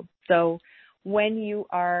world. So when you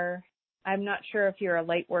are, I'm not sure if you're a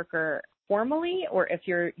light worker formally or if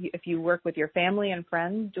you work with your family and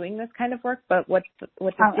friends doing this kind of work, but what the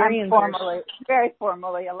Sirians very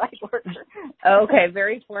formally a light worker. Okay,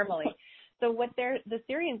 very formally. So what the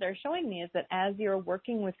Sirians are showing me is that as you're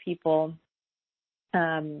working with people,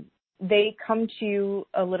 they come to you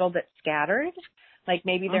a little bit scattered. Like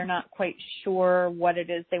maybe they're not quite sure what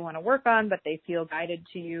it is they want to work on, but they feel guided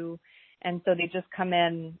to you. And so they just come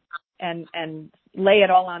in and lay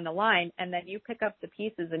it all on the line. And then you pick up the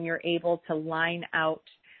pieces and you're able to line out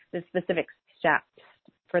the specific steps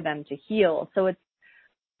for them to heal. So it's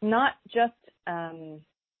not just,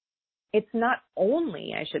 it's not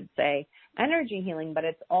only, I should say, energy healing, but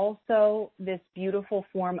it's also this beautiful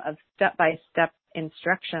form of step-by-step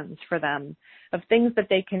instructions for them of things that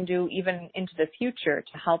they can do even into the future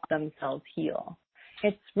to help themselves heal.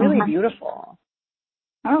 It's really beautiful.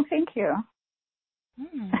 Oh, thank you.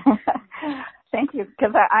 Thank you,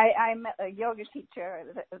 because I'm a yoga teacher.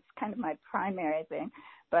 It's kind of my primary thing,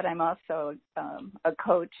 but I'm also a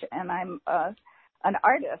coach, and I'm an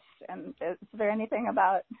artist. And is there anything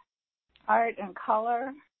about art and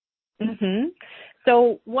color? Mm-hmm.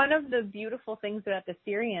 So one of the beautiful things about the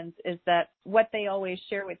Syrians is that what they always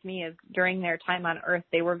share with me is during their time on Earth,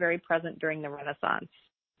 they were very present during the Renaissance.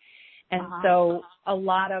 And so a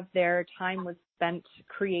lot of their time was spent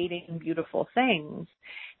creating beautiful things.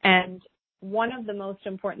 And one of the most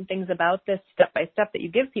important things about this step-by-step that you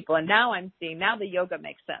give people, and now I'm seeing, now the yoga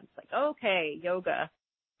makes sense. Like, okay, yoga,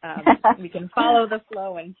 we can follow the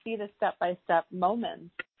flow and see the step-by-step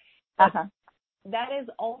moments. That is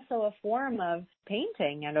also a form of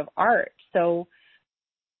painting and of art. So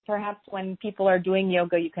perhaps when people are doing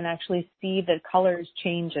yoga, you can actually see the colors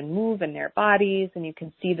change and move in their bodies, and you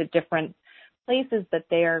can see the different places that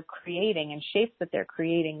they are creating and shapes that they're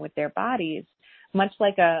creating with their bodies, much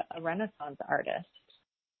like a Renaissance artist.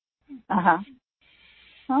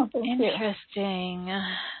 Oh, interesting.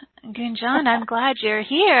 Gunjan, I'm glad you're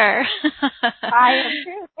here. I am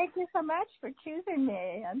too. Thank you so much for choosing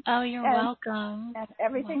me. You're welcome. And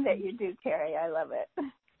everything that you do, Carrie, I love it.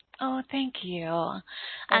 Oh, thank you.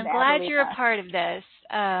 I'm glad you're a part of this.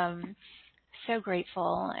 So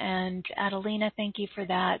grateful. And Adelina, thank you for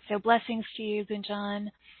that. So blessings to you,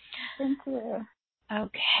 Gunjan. Thank you.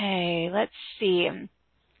 Okay, let's see. I'm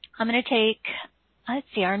going to take,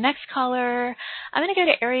 our next caller. I'm going to go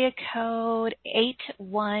to area code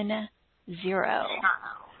 810.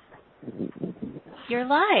 You're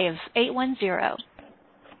live, 810.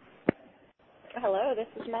 Hello, this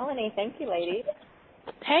is Melanie. Thank you, ladies.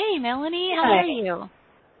 Hey, Melanie, how are you?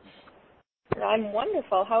 I'm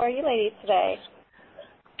wonderful. How are you ladies today?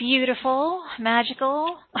 Beautiful,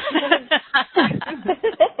 magical.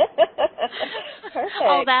 Perfect.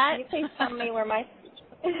 All that. Can you please tell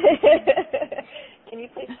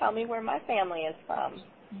me where my family is from?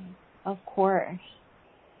 Of course.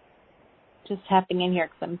 Just tapping in here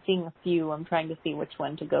because I'm seeing a few. I'm trying to see which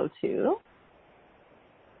one to go to.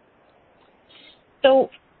 So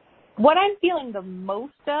what I'm feeling the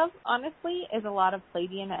most of, honestly, is a lot of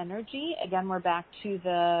Pleiadian energy. Again, we're back to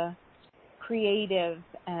the creative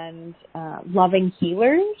and loving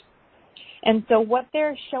healers. And so what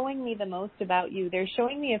they're showing me the most about you, they're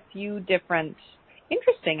showing me a few different,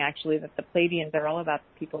 interesting actually that the Pleiadians are all about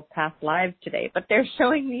people's past lives today, but they're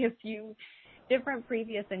showing me a few different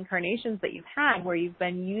previous incarnations that you've had where you've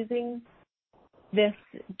been using this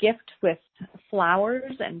gift with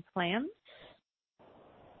flowers and plants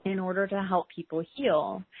in order to help people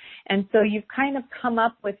heal. And so you've kind of come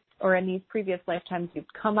up with, or in these previous lifetimes,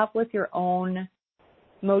 you've come up with your own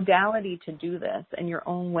modality to do this and your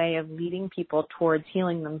own way of leading people towards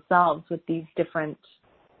healing themselves with these different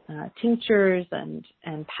tinctures and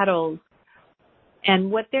petals.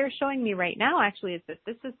 And what they're showing me right now actually is that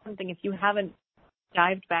this is something, if you haven't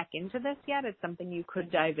dived back into this yet, it's something you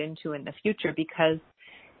could dive into in the future, because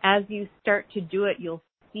as you start to do it, you'll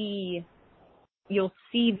see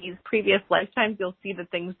these previous lifetimes, you'll see the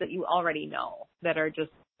things that you already know that are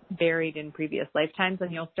just buried in previous lifetimes,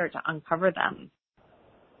 and you'll start to uncover them.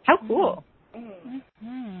 How cool.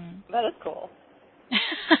 Mm-hmm. That is cool.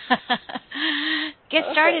 Get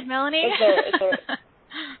started, Melanie.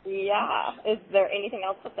 Is there anything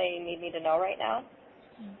else that they need me to know right now?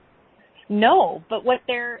 No, but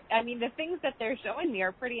the things that they're showing me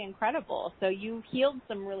are pretty incredible. So you've healed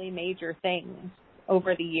some really major things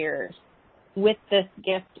over the years with this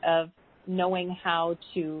gift of knowing how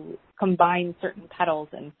to combine certain petals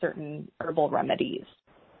and certain herbal remedies.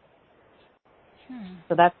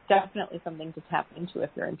 So that's definitely something to tap into if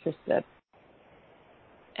you're interested.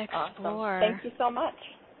 Explore. Awesome. Thank you so much.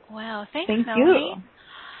 Wow. Thank Melanie. You.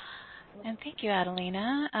 And thank you,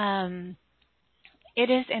 Adelina. It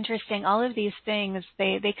is interesting. All of these things,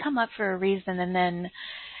 they come up for a reason, and then,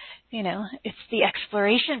 it's the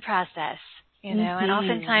exploration process. And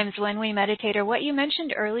oftentimes when we meditate, or what you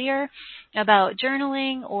mentioned earlier about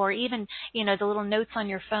journaling, or even, the little notes on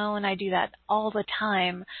your phone, I do that all the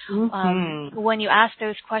time. When you ask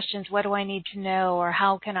those questions, what do I need to know, or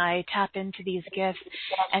how can I tap into these gifts,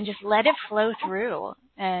 and just let it flow through,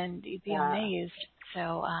 and you'd be amazed.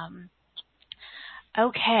 So,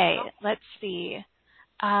 okay, let's see.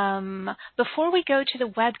 Before we go to the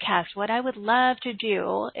webcast, what I would love to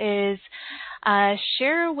do is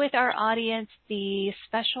share with our audience the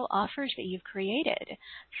special offers that you've created.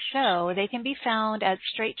 So they can be found at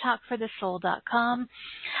straighttalkforthesoul.com.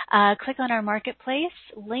 Click on our marketplace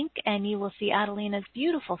link and you will see Adelina's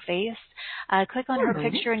beautiful face. Click on her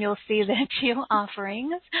picture and you'll see the 2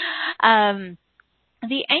 offerings.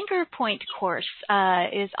 The Anchor Point course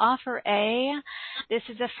is Offer A. This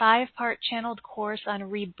is a 5-part channeled course on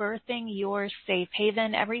rebirthing your safe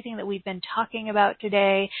haven. Everything that we've been talking about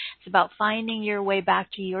today is about finding your way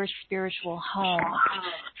back to your spiritual home.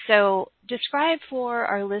 So describe for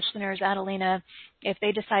our listeners, Adelina, if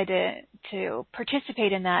they decide to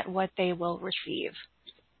participate in that, what they will receive.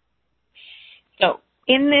 So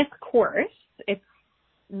in this course, it's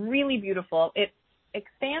really beautiful. It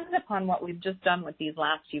expands upon what we've just done with these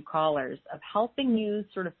last few callers of helping you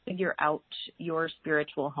sort of figure out your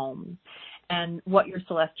spiritual home and what your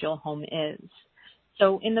celestial home is.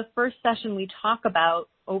 So in the first session, we talk about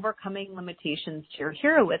overcoming limitations to your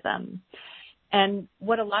heroism. And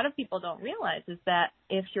what a lot of people don't realize is that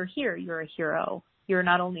if you're here, you're a hero. You're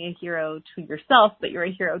not only a hero to yourself, but you're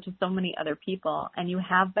a hero to so many other people. And you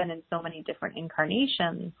have been in so many different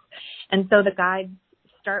incarnations. And so the guides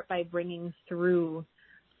start by bringing through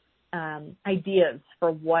ideas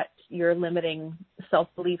for what your limiting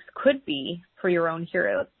self-beliefs could be for your own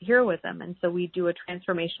heroism. And so we do a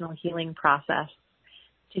transformational healing process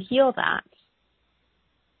to heal that.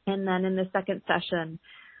 And then in the second session,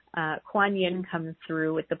 Kuan Yin comes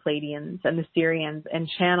through with the Pleiadians and the Sirians and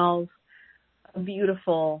channels a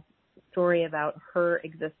beautiful story about her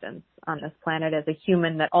existence on this planet as a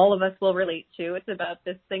human that all of us will relate to. It's about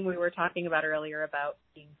this thing we were talking about earlier about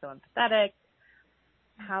being so empathetic,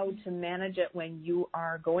 how to manage it when you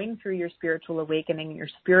are going through your spiritual awakening, you're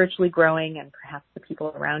spiritually growing, and perhaps the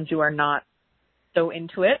people around you are not so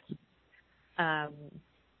into it. And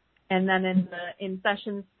then in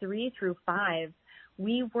sessions 3 through 5,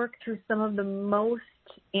 we work through some of the most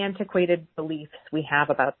antiquated beliefs we have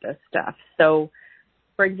about this stuff. So,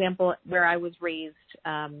 for example, where I was raised,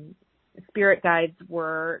 spirit guides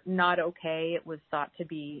were not okay. It was thought to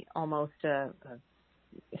be almost a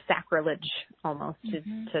sacrilege almost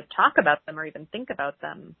to talk about them or even think about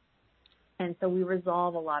them. And so we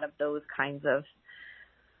resolve a lot of those kinds of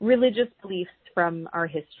religious beliefs from our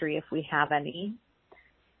history, if we have any.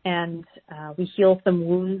 And we heal some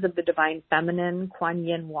wounds of the divine feminine. Kuan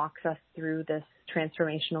Yin walks us through this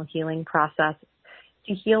transformational healing process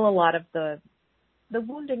to heal a lot of the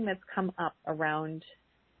wounding that's come up around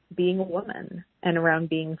being a woman and around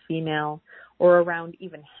being female, or around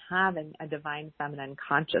even having a divine feminine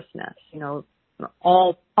consciousness. You know,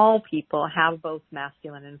 all people have both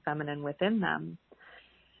masculine and feminine within them.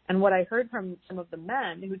 And what I heard from some of the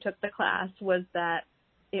men who took the class was that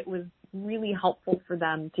it was really helpful for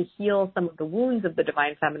them to heal some of the wounds of the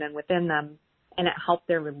divine feminine within them, and it helped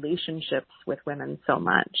their relationships with women so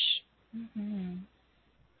much. And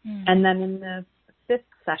then in the 5th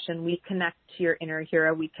session, we connect to your inner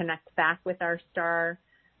hero. We connect back with our star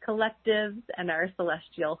collectives and our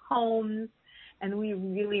celestial homes, and we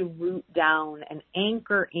really root down and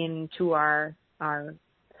anchor into our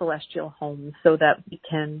celestial homes so that we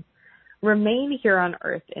can remain here on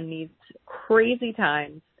Earth in these crazy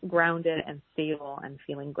times, grounded and stable and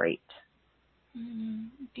feeling great.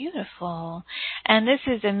 Beautiful. And this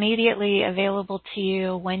is immediately available to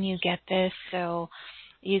you when you get this, so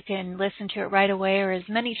you can listen to it right away or as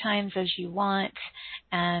many times as you want.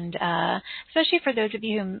 And especially for those of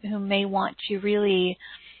you who may want to really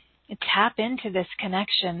tap into this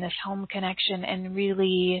connection, this home connection, and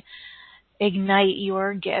really ignite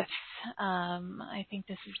your gifts. I think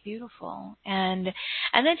this is beautiful. And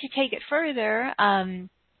then to take it further,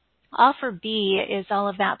 Offer B is all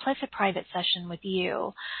of that, plus a private session with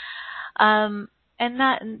you. And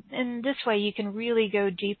that, in this way, you can really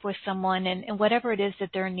go deep with someone and whatever it is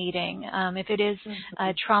that they're needing. If it is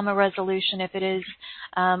trauma resolution, if it is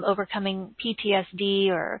overcoming PTSD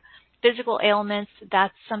or physical ailments,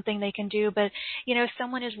 that's something they can do. But, you know, if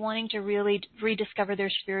someone is wanting to really rediscover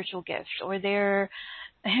their spiritual gifts or their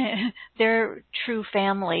true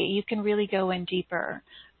family, you can really go in deeper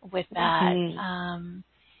with that.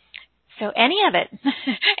 So any of it,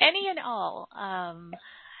 any and all.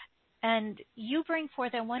 And you bring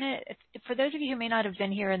forth, I want to, for those of you who may not have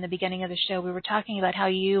been here in the beginning of the show, we were talking about how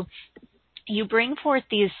you bring forth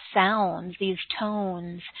these sounds, these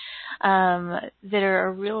tones that are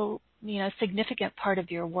a real, significant part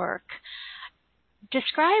of your work.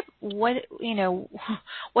 Describe what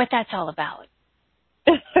that's all about.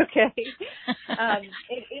 Okay.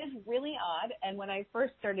 It is really odd. And when I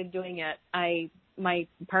first started doing it, my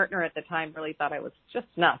partner at the time really thought I was just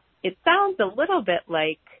nuts. It sounds a little bit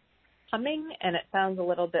like humming, and it sounds a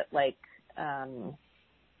little bit like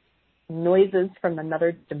noises from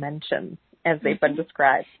another dimension, as they've been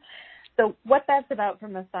described. So what that's about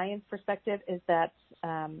from a science perspective is that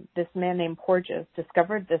this man named Porges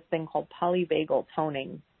discovered this thing called polyvagal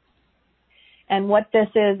toning. And what this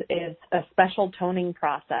is a special toning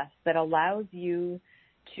process that allows you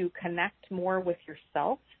to connect more with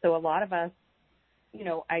yourself. So a lot of us, you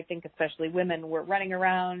know, I think especially women, we're running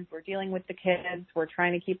around, we're dealing with the kids, we're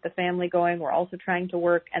trying to keep the family going, we're also trying to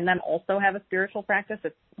work and then also have a spiritual practice.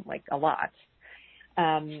 It's like a lot.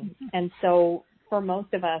 And so for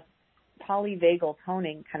most of us, polyvagal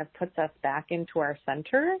toning kind of puts us back into our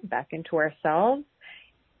center, back into ourselves.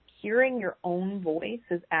 Hearing your own voice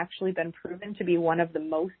has actually been proven to be one of the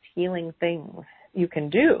most healing things you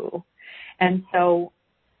can do. And so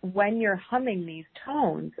when you're humming these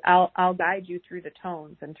tones, I'll guide you through the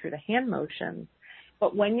tones and through the hand motions.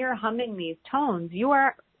 But when you're humming these tones, you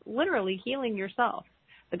are literally healing yourself.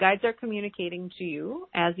 The guides are communicating to you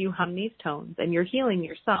as you hum these tones, and you're healing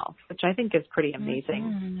yourself, which I think is pretty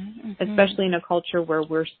amazing, especially in a culture where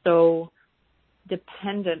we're so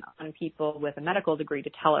dependent on people with a medical degree to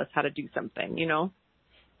tell us how to do something, you know?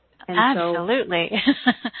 And absolutely.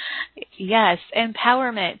 Yes,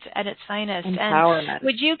 empowerment at its finest. Empowerment. And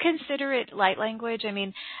would you consider it light language? I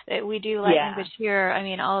mean, we do light language here. I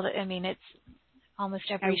mean, it's almost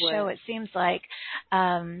every show, it seems like.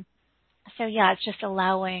 So yeah, it's just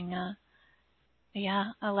allowing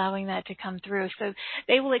that to come through. So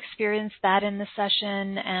they will experience that in the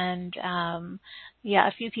session, and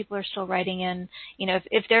a few people are still writing in. You know,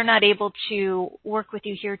 if they're not able to work with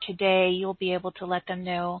you here today, you'll be able to let them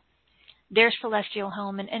know their celestial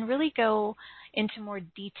home and really go into more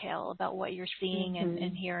detail about what you're seeing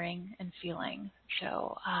and hearing and feeling.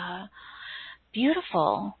 So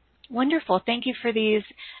beautiful. Wonderful. Thank you for these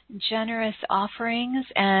generous offerings.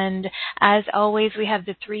 And as always, we have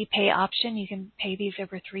the 3-pay option. You can pay these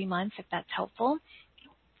over 3 months if that's helpful.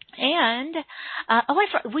 And,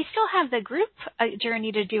 we still have the group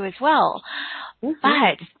journey to do as well.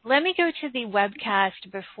 But let me go to the webcast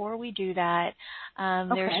before we do that.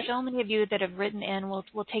 There's so many of you that have written in.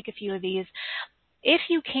 We'll take a few of these. If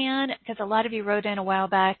you can, because a lot of you wrote in a while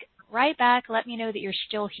back, write back. Let me know that you're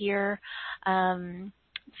still here.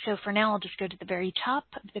 So for now, I'll just go to the very top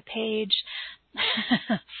of the page.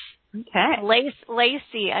 Okay.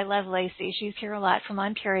 Lacey, I love Lacey. She's here a lot from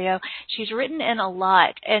Ontario. She's written in a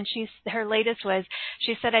lot, and her latest was,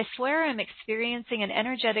 she said, I swear I'm experiencing an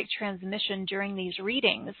energetic transmission during these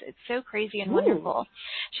readings. It's so crazy and wonderful.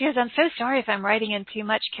 She goes, I'm so sorry if I'm writing in too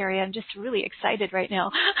much, Carrie. I'm just really excited right now.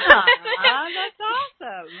 That's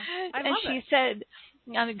awesome. I love it. She said,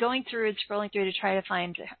 I'm going through and scrolling through to try to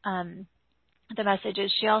find the messages.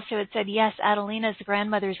 She also had said, yes, Adelina's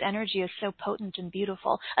grandmother's energy is so potent and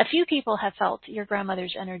beautiful. A few people have felt your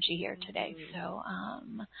grandmother's energy here today. So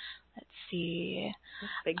let's see.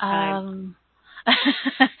 Big time.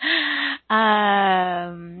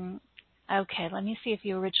 Okay, let me see if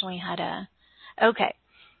you originally had okay.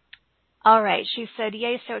 All right. She said,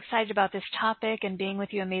 yay, so excited about this topic and being with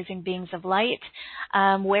you, amazing beings of light.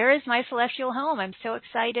 Where is my celestial home? I'm so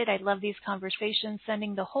excited. I love these conversations,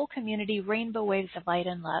 sending the whole community rainbow waves of light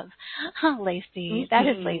and love. Lacey, that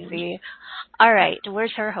is Lacey. All right.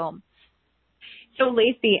 Where's her home? So,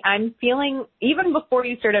 Lacey, I'm feeling, even before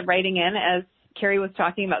you started writing in, as Carrie was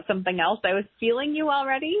talking about something else, I was feeling you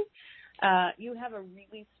already. You have a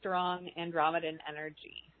really strong Andromedan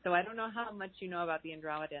energy. So I don't know how much you know about the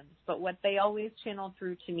Andromedans, but what they always channel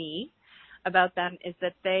through to me about them is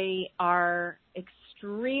that they are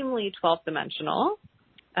extremely 12th dimensional.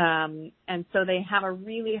 And so they have a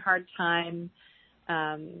really hard time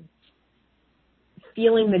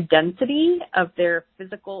feeling the density of their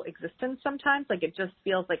physical existence sometimes. Like it just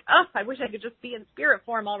feels like, oh, I wish I could just be in spirit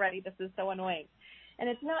form already. This is so annoying. And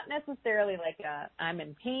it's not necessarily like a I'm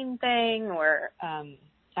in pain thing or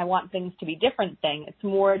I want things to be different thing. It's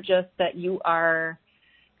more just that you are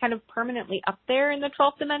kind of permanently up there in the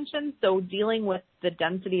 12th dimension, so dealing with the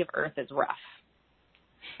density of Earth is rough.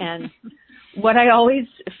 And what I always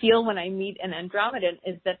feel when I meet an Andromedan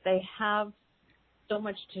is that they have so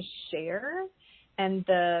much to share, and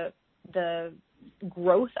the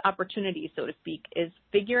growth opportunity, so to speak, is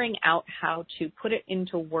figuring out how to put it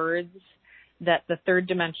into words that the third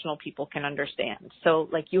dimensional people can understand. So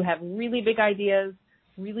like you have really big ideas,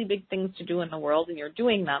 really big things to do in the world, and you're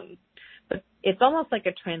doing them, but it's almost like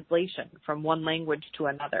a translation from one language to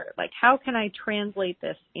another. Like, how can I translate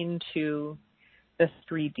this into the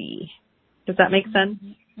 3D? Does that make sense?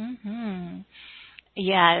 Mm-hmm.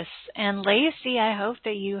 Yes. And Lacey, I hope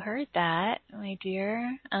that you heard that, my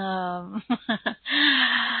dear.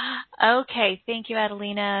 Okay. Thank you,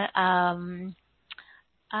 Adelina.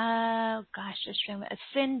 Just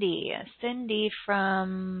Cindy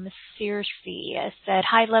from Searcy said,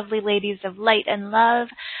 hi, lovely ladies of light and love.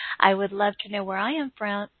 I would love to know where I am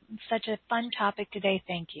from such a fun topic today.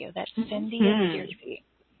 Thank you. That's Cindy and Circe.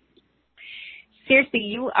 Circe,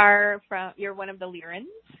 you're one of the Lyrans,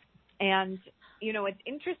 and it's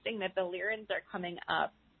interesting that the Lyrans are coming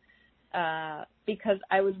up because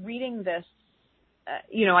I was reading this.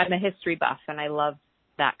 I'm a history buff, and I love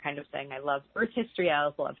that kind of thing. I love Earth history. I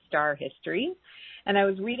also love star history. And I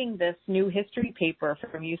was reading this new history paper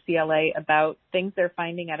from UCLA about things they're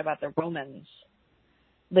finding out about the Romans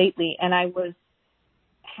lately. And I was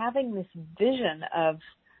having this vision of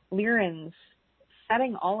Lyrans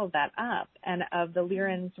setting all of that up, and of the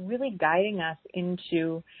Lyrans really guiding us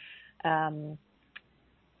into how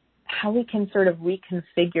we can sort of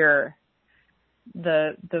reconfigure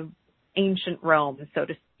the ancient Rome, so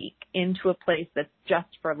to speak, into a place that's just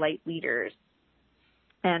for light leaders.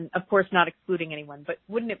 And of course, not excluding anyone, but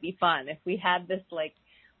wouldn't it be fun if we had this, like,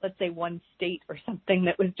 let's say one state or something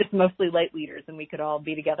that was just mostly light leaders and we could all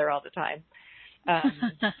be together all the time?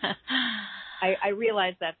 I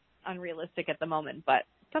realize that's unrealistic at the moment, but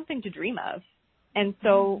something to dream of. And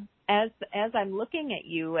so as I'm looking at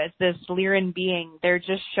you as this Lyran being, they're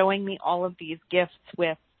just showing me all of these gifts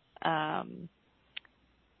with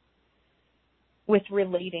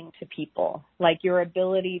relating to people. Like, your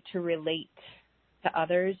ability to relate to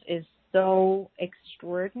others is so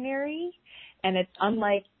extraordinary, and it's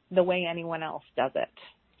unlike the way anyone else does it.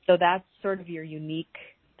 So that's sort of your unique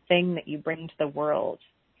thing that you bring to the world.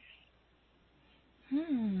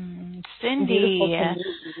 Cindy.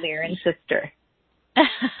 Lyran sister.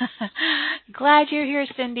 Glad you're here,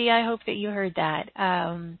 Cindy. I hope that you heard that.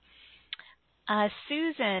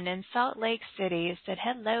 Susan in Salt Lake City said,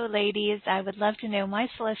 hello, ladies. I would love to know my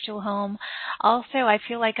celestial home. Also, I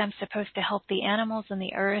feel like I'm supposed to help the animals and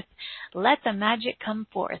the earth. Let the magic come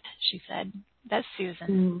forth, she said. That's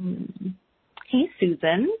Susan. Hey,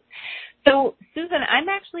 Susan. So, Susan, I'm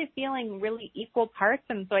actually feeling really equal parts,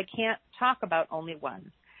 and so I can't talk about only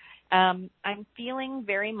one. I'm feeling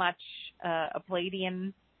very much a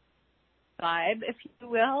Pleiadian vibe, if you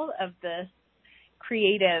will, of this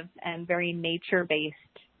creative and very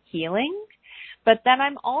nature-based healing. But then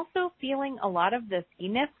I'm also feeling a lot of this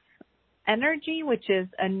Enif energy, which is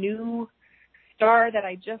a new star that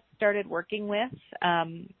I just started working with.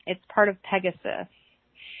 It's part of Pegasus.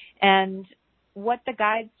 And what the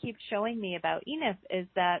guides keep showing me about Enif is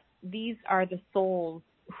that these are the souls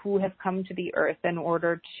who have come to the earth in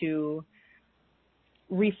order to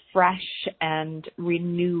refresh and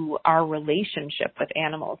renew our relationship with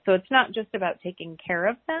animals. So it's not just about taking care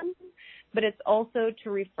of them, but it's also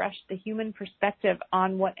to refresh the human perspective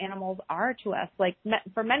on what animals are to us. Like,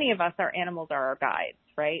 for many of us, our animals are our guides,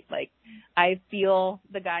 right? Like, I feel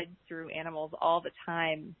the guides through animals all the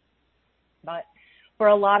time. But for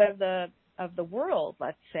a lot of the world,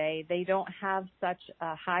 let's say, they don't have such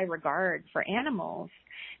a high regard for animals.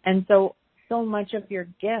 And so much of your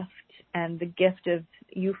gift and the gift of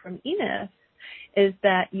you from Enif is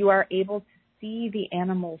that you are able to see the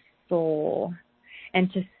animal's soul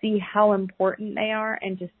and to see how important they are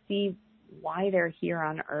and to see why they're here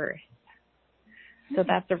on Earth. So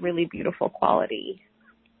that's a really beautiful quality.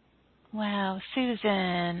 Wow,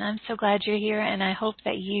 Susan, I'm so glad you're here, and I hope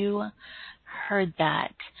that you heard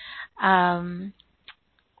that.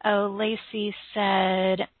 Lacey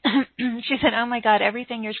said, she said, oh my God,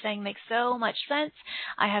 everything you're saying makes so much sense.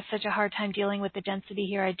 I have such a hard time dealing with the density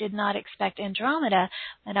here. I did not expect Andromeda,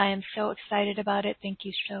 and I am so excited about it. Thank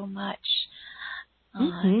you so much.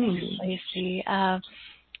 Thanks, Lacey.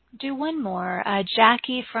 Do one more.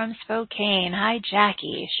 Jackie from Spokane. Hi,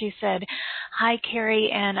 Jackie. She said, hi,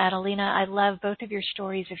 Carrie and Adelina. I love both of your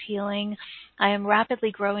stories of healing. I am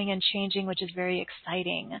rapidly growing and changing, which is very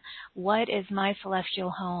exciting. What is my celestial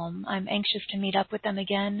home? I'm anxious to meet up with them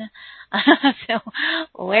again. So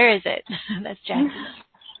where is it? That's Jackie.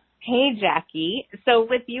 Hey, Jackie. So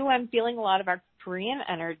with you, I'm feeling a lot of Arcturian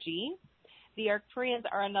energy. The Arcturians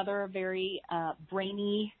are another very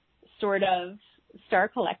brainy sort of star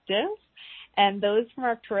collective, and those from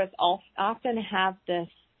Arcturus often have this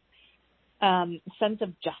sense of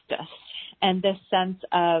justice and this sense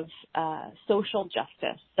of social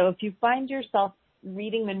justice. So if you find yourself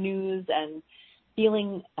reading the news and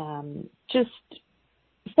feeling just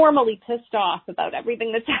formally pissed off about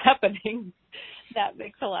everything that's happening, that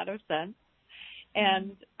makes a lot of sense.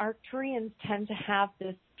 And Arcturians tend to have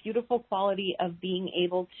this beautiful quality of being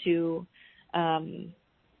able to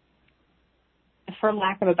for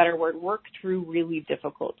lack of a better word, work through really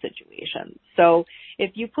difficult situations. So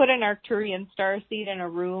if you put an Arcturian starseed in a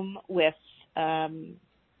room with,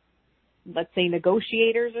 let's say,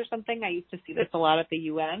 negotiators or something, I used to see this a lot at the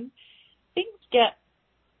UN, things get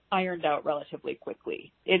ironed out relatively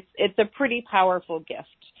quickly. It's a pretty powerful gift.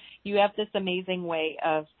 You have this amazing way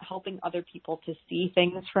of helping other people to see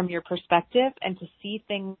things from your perspective and to see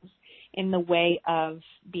things in the way of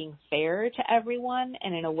being fair to everyone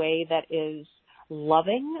and in a way that is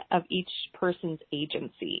loving of each person's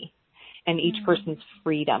agency and each person's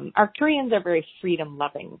freedom. Arcturians are very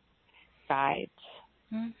freedom-loving guides.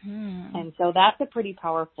 And so that's a pretty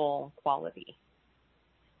powerful quality.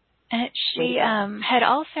 And she had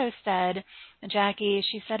also said, Jackie,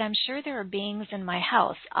 she said, I'm sure there are beings in my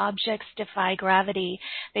house. Objects defy gravity.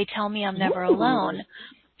 They tell me I'm never alone.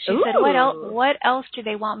 She said, what else do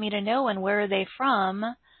they want me to know and where are they from?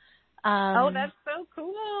 That's so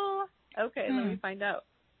cool. Okay, let me find out.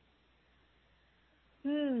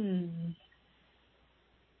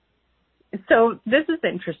 So this is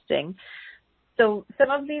interesting. So some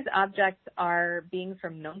of these objects are beings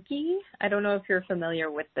from Nunki. I don't know if you're familiar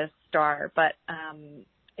with this star, but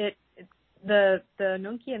the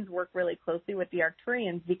Nunkians work really closely with the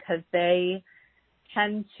Arcturians because they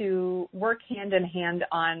tend to work hand in hand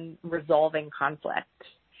on resolving conflict.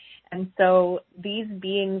 And so these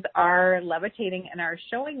beings are levitating and are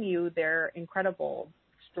showing you their incredible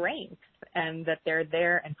strength and that they're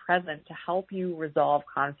there and present to help you resolve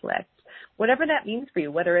conflict. Whatever that means for you,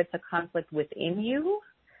 whether it's a conflict within you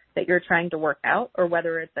that you're trying to work out or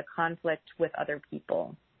whether it's a conflict with other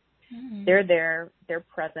people. They're there, they're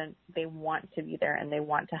present, they want to be there, and they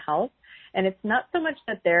want to help. And it's not so much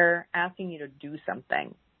that they're asking you to do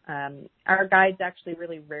something. Our guides actually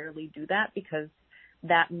really rarely do that because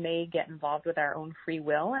that may get involved with our own free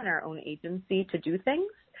will and our own agency to do things,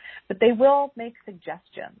 but they will make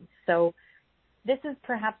suggestions. So this is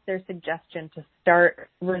perhaps their suggestion to start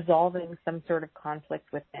resolving some sort of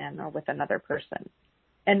conflict within or with another person.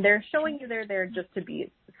 And they're showing you they're there just to be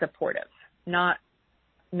supportive, not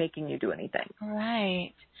making you do anything.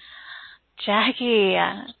 Right. Jackie,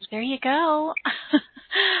 there you go.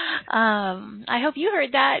 I hope you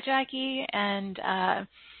heard that, Jackie. And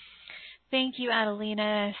thank you,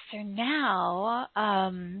 Adelina. So now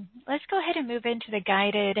let's go ahead and move into the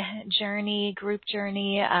guided journey, group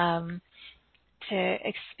journey, to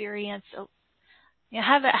experience,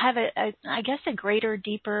 have a greater,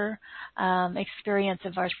 deeper experience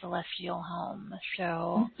of our celestial home.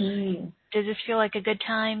 So does this feel like a good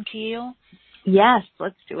time to you? Yes,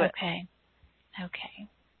 let's do it.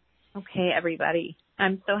 Okay, everybody.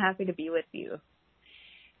 I'm so happy to be with you.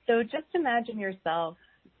 So just imagine yourself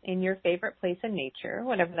in your favorite place in nature,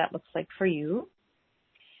 whatever that looks like for you.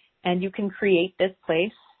 And you can create this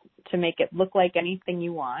place to make it look like anything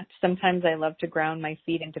you want. Sometimes I love to ground my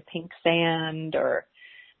feet into pink sand or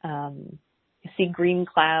see green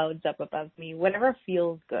clouds up above me. Whatever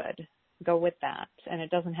feels good, go with that. And it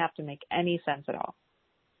doesn't have to make any sense at all.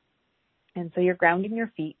 And so you're grounding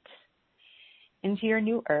your feet into your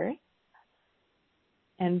new earth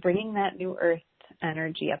and bringing that new earth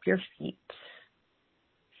energy up your feet,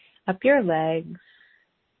 up your legs,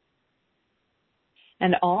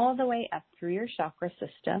 and all the way up through your chakra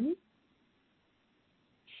system,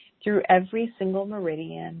 through every single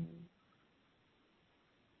meridian.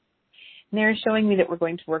 And they're showing me that we're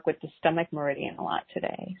going to work with the stomach meridian a lot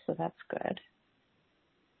today, so that's good.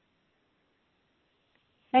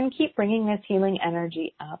 And keep bringing this healing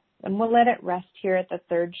energy up. And we'll let it rest here at the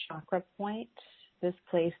third chakra point, this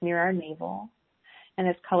place near our navel. And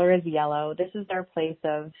its color is yellow. This is our place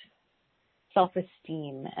of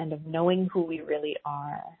self-esteem and of knowing who we really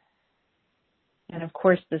are. And of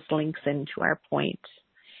course, this links into our point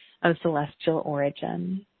of celestial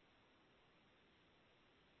origin.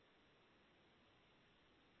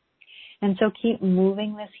 And so keep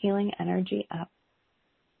moving this healing energy up,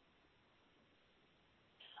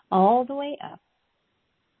 all the way up,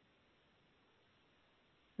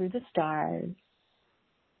 through the stars,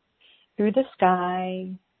 through the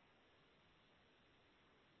sky,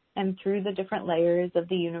 and through the different layers of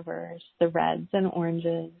the universe, the reds and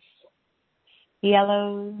oranges,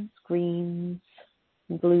 yellows, greens,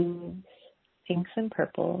 blues, pinks and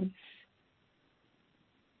purples,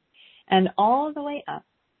 and all the way up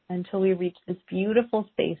until we reach this beautiful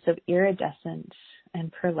space of iridescent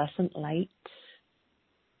and pearlescent light.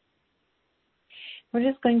 We're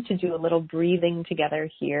just going to do a little breathing together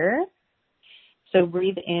here. So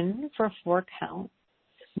breathe in for 4 counts.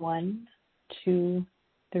 1, 2,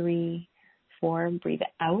 3, 4. Breathe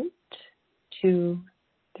out. 2,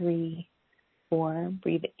 3, 4.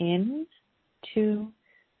 Breathe in. 2,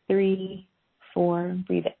 3, 4.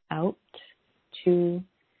 Breathe out. 2,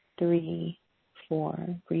 3,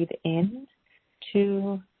 4. Breathe in.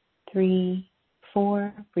 2, 3,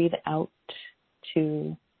 4. Breathe out.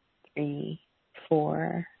 2, 3,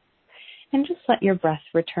 4. And just let your breath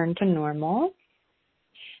return to normal.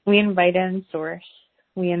 We invite in Source.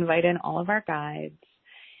 We invite in all of our guides.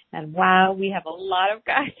 And wow, we have a lot of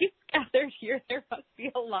guides gathered here. There must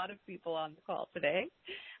be a lot of people on the call today.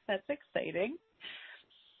 That's exciting.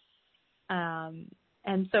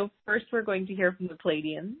 And so first we're going to hear from the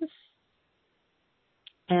Pleiadians.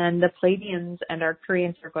 And the Pleiadians and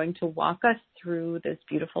Arcturians are going to walk us through this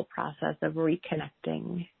beautiful process of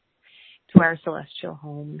reconnecting to our celestial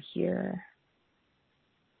home here.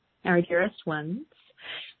 Our dearest ones,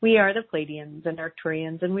 we are the Pleiadians and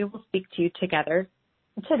Arcturians, and we will speak to you together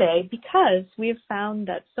today because we have found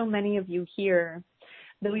that so many of you here,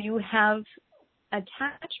 though you have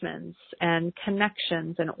attachments and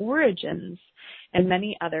connections and origins in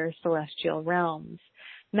many other celestial realms,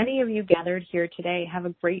 many of you gathered here today have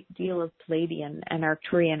a great deal of Pleiadian and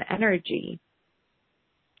Arcturian energy.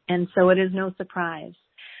 And so it is no surprise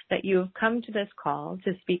that you have come to this call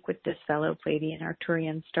to speak with this fellow Pleiadian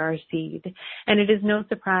Arcturian starseed. And it is no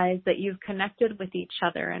surprise that you've connected with each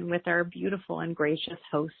other and with our beautiful and gracious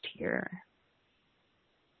host here.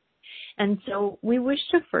 And so we wish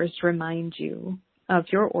to first remind you of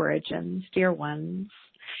your origins, dear ones.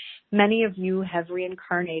 Many of you have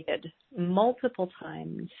reincarnated multiple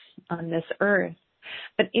times on this earth,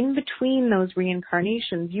 but in between those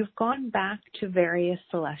reincarnations, you've gone back to various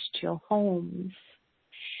celestial homes.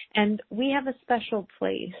 And we have a special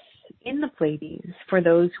place in the Pleiades for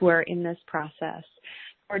those who are in this process,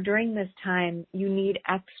 or during this time, you need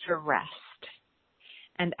extra rest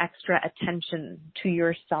and extra attention to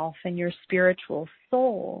yourself and your spiritual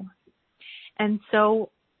soul. And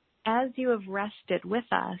so as you have rested with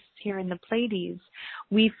us here in the Pleiades,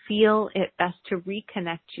 we feel it best to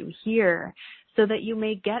reconnect you here so that you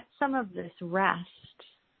may get some of this rest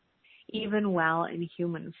even while in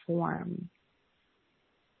human form.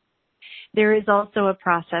 There is also a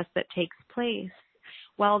process that takes place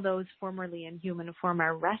while those formerly in human form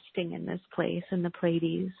are resting in this place in the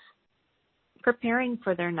Pleiades, preparing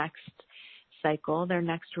for their next cycle, their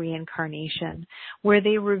next reincarnation, where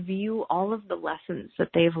they review all of the lessons that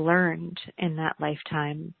they've learned in that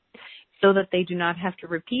lifetime so that they do not have to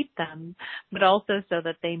repeat them, but also so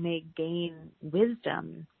that they may gain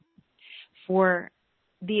wisdom for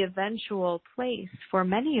the eventual place for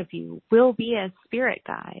many of you will be as spirit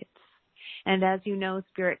guides. And as you know,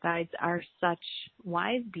 spirit guides are such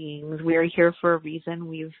wise beings. We are here for a reason.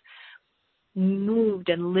 We've moved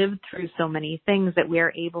and lived through so many things that we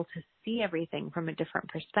are able to see everything from a different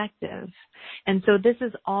perspective. And so this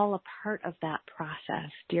is all a part of that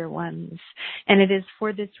process, dear ones. And it is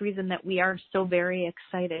for this reason that we are so very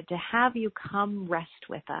excited to have you come rest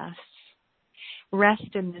with us.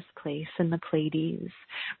 Rest in this place in the Pleiades.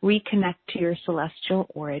 Reconnect to your celestial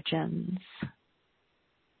origins.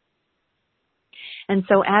 And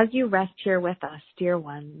so as you rest here with us, dear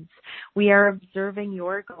ones, we are observing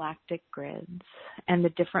your galactic grids and the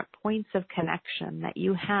different points of connection that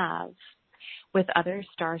you have with other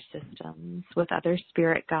star systems, with other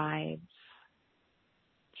spirit guides.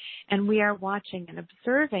 And we are watching and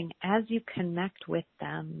observing as you connect with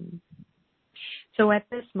them. So at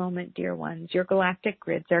this moment, dear ones, your galactic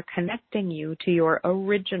grids are connecting you to your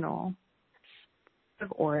original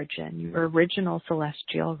of origin, your original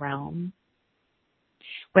celestial realm.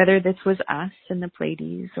 Whether this was us in the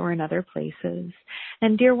Pleiades or in other places.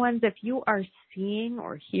 And dear ones, if you are seeing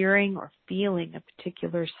or hearing or feeling a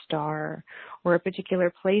particular star or a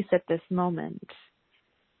particular place at this moment,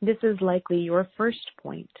 this is likely your first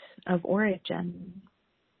point of origin.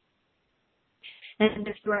 And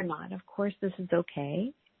if you are not, of course, this is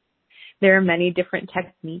okay. There are many different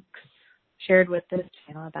techniques shared with this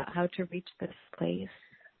channel about how to reach this place.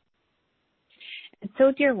 And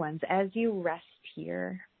so, dear ones, as you rest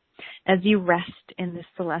here, as you rest in the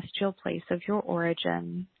celestial place of your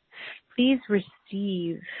origin, please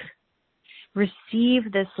receive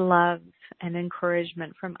this love and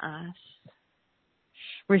encouragement from us.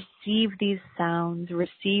 Receive these sounds,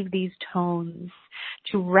 receive these tones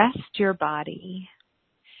to rest your body,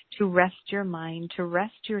 to rest your mind, to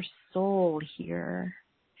rest your soul here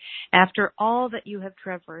after all that you have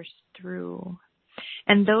traversed through.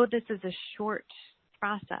 And though this is a short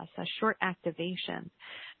process, a short activation,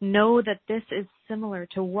 know that this is similar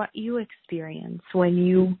to what you experience when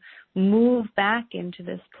you move back into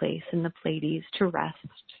this place in the Pleiades to rest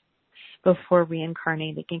before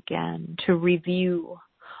reincarnating again, to review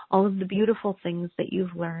all of the beautiful things that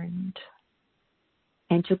you've learned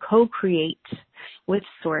and to co-create with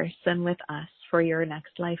Source and with us for your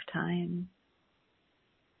next lifetime.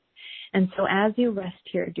 And so as you rest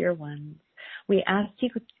here, dear ones, we ask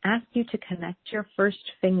you to connect your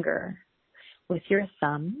first finger with your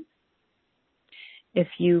thumb. If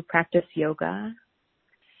you practice yoga,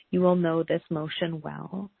 You will know this motion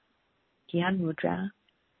well, Gyan Mudra.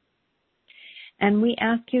 And we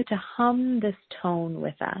ask you to hum this tone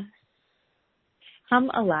with us. Hum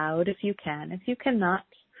aloud if you can. If you cannot,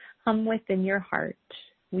 hum within your heart.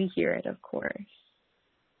 We hear it, of course.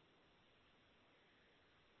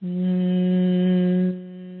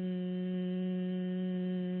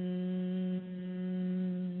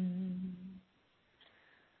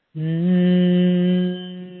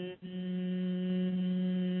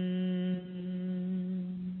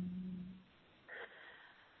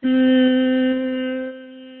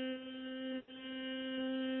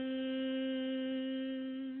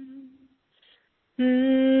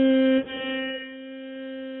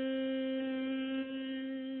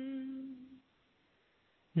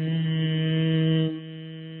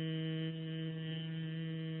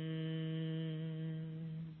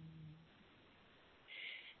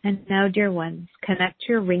 And now, dear ones, connect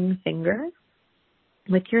your ring finger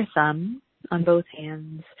with your thumb on both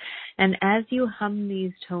hands. And as you hum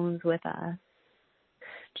these tones with us,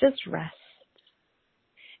 just rest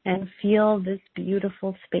and feel this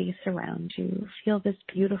beautiful space around you. Feel this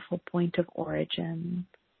beautiful point of origin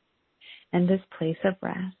and this place of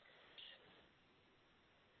rest.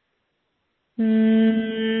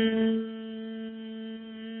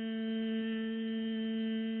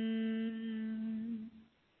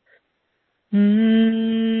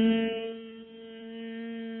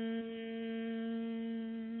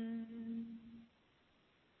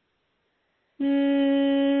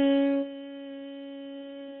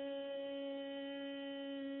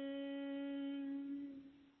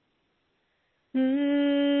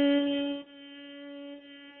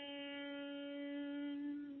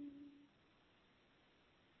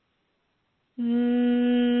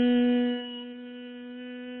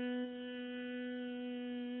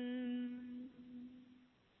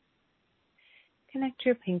 Connect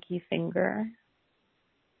your pinky finger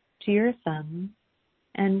to your thumb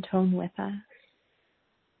and tone with us.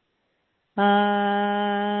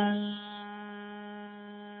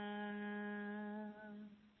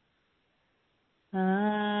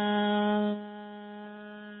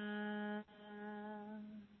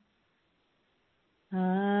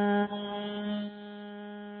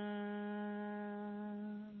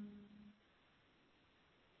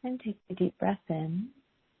 And take a deep breath in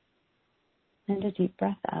and a deep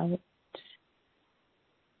breath out.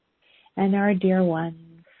 And our dear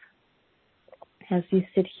ones, as you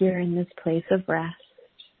sit here in this place of rest,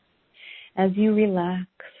 as you relax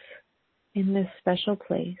in this special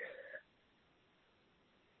place,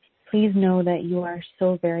 please know that you are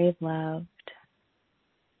so very loved.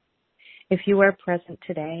 If you are present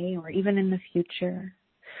today or even in the future,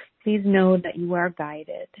 please know that you are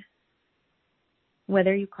guided.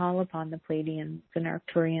 Whether you call upon the Pleiadians and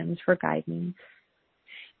Arcturians for guidance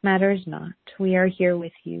matters not. We are here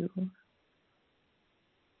with you.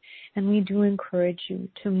 And we do encourage you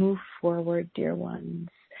to move forward, dear ones,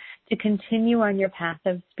 to continue on your path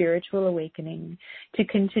of spiritual awakening, to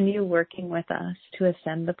continue working with us to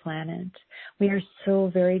ascend the planet. We are so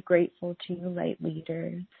very grateful to you, light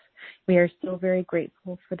leaders. We are so very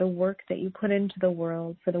grateful for the work that you put into the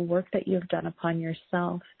world, for the work that you have done upon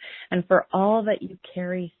yourself, and for all that you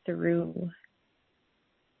carry through.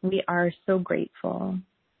 We are so grateful.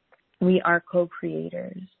 We are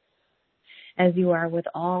co-creators, as you are with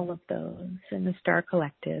all of those in the star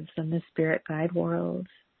collectives and the spirit guide world.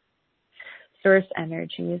 Source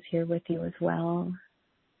energy is here with you as well.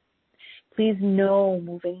 Please know,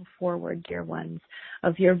 moving forward, dear ones,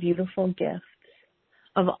 of your beautiful gifts,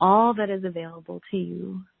 of all that is available to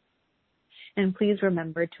you. And please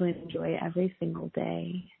remember to enjoy every single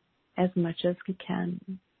day as much as we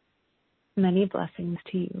can. Many blessings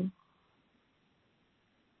to you.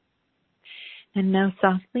 And now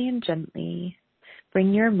softly and gently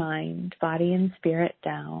bring your mind, body, and spirit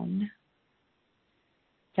down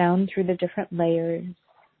through the different layers,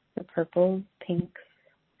 the purples, pinks,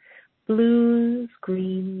 blues,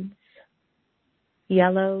 greens,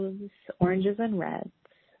 yellows, oranges, and reds.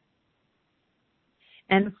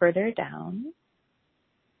 And further down,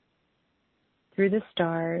 through the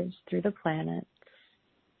stars, through the planets,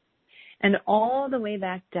 and all the way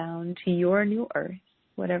back down to your new earth,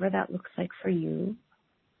 whatever that looks like for you.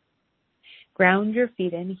 Ground your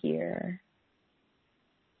feet in here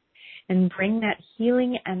and bring that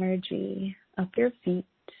healing energy up your feet,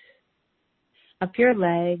 up your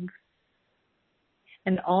legs,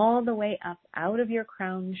 and all the way up out of your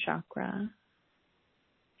crown chakra,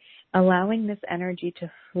 allowing this energy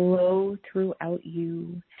to flow throughout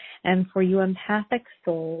you. And for you empathic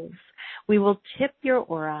souls, we will tip your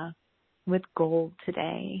aura with gold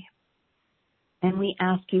today. And we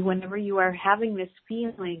ask you, whenever you are having this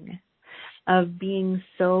feeling of being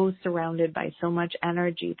so surrounded by so much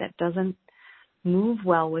energy that doesn't move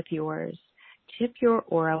well with yours, tip your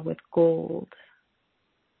aura with gold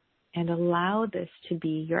and allow this to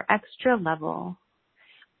be your extra level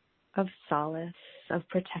of solace, of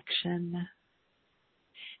protection,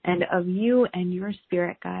 and of you and your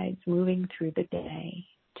spirit guides moving through the day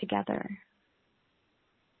together.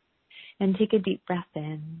 And take a deep breath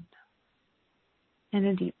in and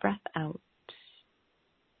a deep breath out.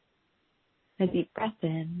 A deep breath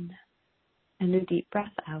in and a deep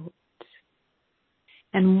breath out.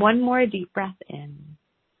 And one more deep breath in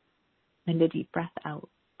and a deep breath out.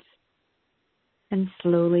 And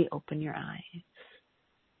slowly open your eyes.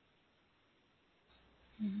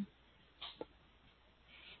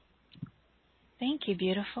 Thank you,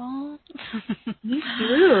 beautiful. You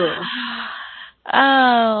too.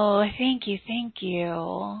 Oh, thank you, thank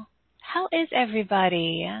you. How is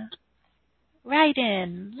everybody? Write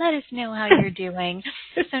in. Let us know how you're doing.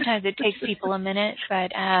 Sometimes it takes people a minute,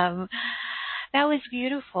 but that was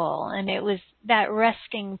beautiful, and it was that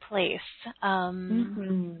resting place.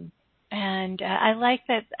 And I like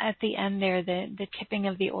that at the end there, the tipping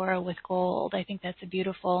of the aura with gold. I think that's a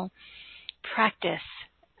beautiful practice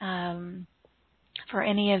for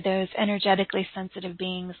any of those energetically sensitive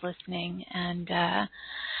beings listening. And I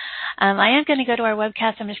am going to go to our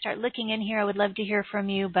webcast. I'm going to start looking in here. I would love to hear from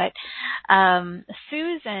you. But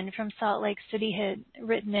Susan from Salt Lake City had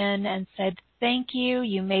written in and said, "Thank you.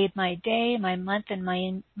 You made my day, my month, and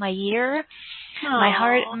my year.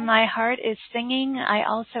 Aww. My heart is singing. I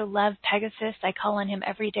also love Pegasus. I call on him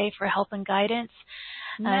every day for help and guidance."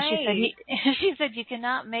 Nice. She said you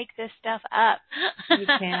cannot make this stuff up. You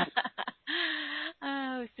can't.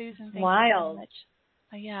 Oh, Susan, thank Wild. you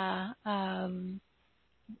so much.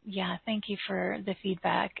 Yeah, thank you for the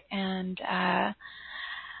feedback. And I'm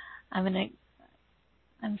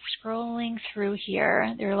scrolling through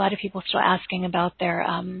here. There are a lot of people still asking about their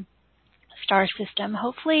star system.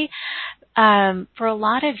 Hopefully, for a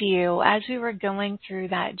lot of you, as we were going through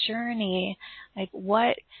that journey, like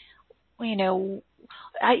what,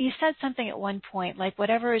 you said something at one point, like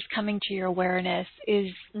whatever is coming to your awareness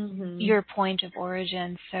is your point of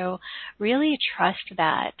origin. So really trust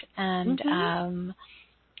that. And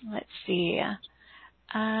let's see.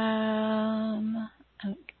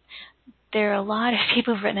 There are a lot of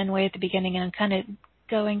people who've written in way at the beginning, and I'm kind of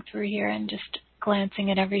going through here and just glancing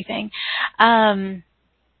at everything. Okay, I'm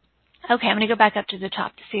going to go back up to the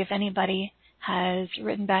top to see if anybody has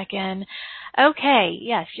written back in. Okay,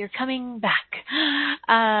 yes, you're coming back.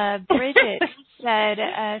 Bridget said,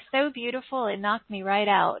 so beautiful, it knocked me right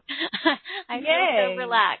out. I feel so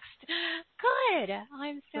relaxed. Good.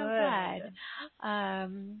 I'm so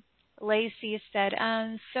glad. Lacey said,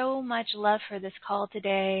 so much love for this call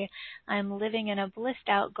today. I'm living in a blissed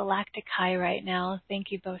out galactic high right now.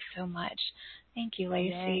 Thank you both so much. Thank you,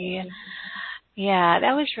 Lacey. Yay. Yeah,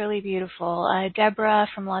 that was really beautiful. Deborah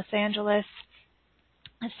from Los Angeles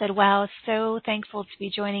said, wow, so thankful to be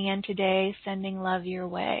joining in today. Sending love your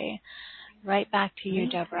way. Right back to you,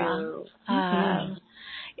 Deborah.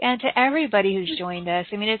 And to everybody who's joined us.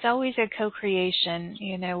 I mean, it's always a co-creation,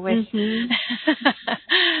 with...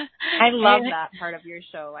 I love that part of your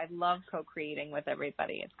show. I love co-creating with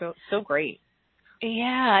everybody. It's so great.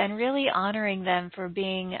 Yeah, and really honoring them for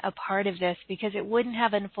being a part of this, because it wouldn't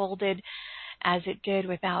have unfolded as it did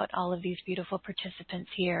without all of these beautiful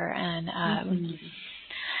participants here. And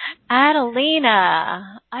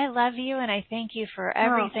Adelina, I love you, and I thank you for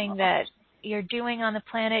everything that you're doing on the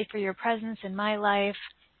planet, for your presence in my life,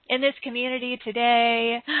 in this community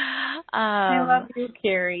today. I love you,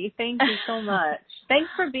 Carrie. Thank you so much. Thanks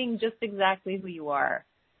for being just exactly who you are.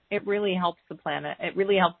 It really helps the planet. It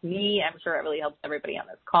really helps me. I'm sure it really helps everybody on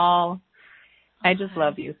this call. I just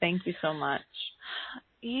love you. Thank you so much.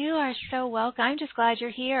 You are so welcome. I'm just glad you're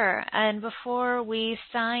here. And before we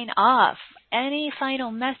sign off, any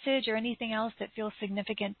final message or anything else that feels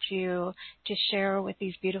significant to share with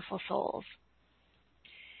these beautiful souls?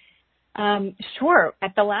 Sure.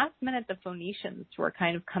 At the last minute, the Phoenicians were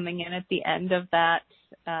kind of coming in at the end of that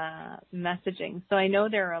messaging. So I know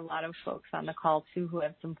there are a lot of folks on the call, too, who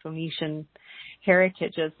have some Phoenician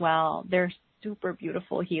heritage as well. They're super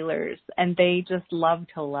beautiful healers, and they just love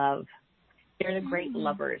to love. They're the great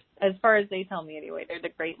lovers. As far as they tell me anyway, they're the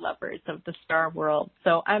great lovers of the star world.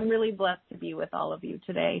 So I'm really blessed to be with all of you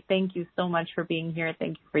today. Thank you so much for being here.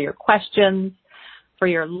 Thank you for your questions, for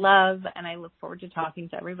your love, and I look forward to talking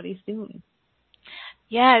to everybody soon.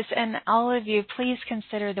 Yes, and all of you, please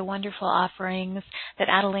consider the wonderful offerings that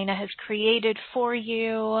Adelina has created for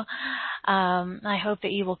you. I hope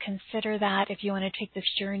that you will consider that if you want to take this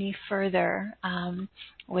journey further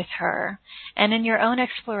with her. And in your own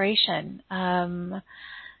exploration,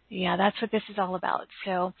 that's what this is all about.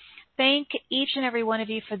 So thank each and every one of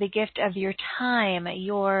you for the gift of your time,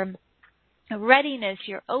 your readiness,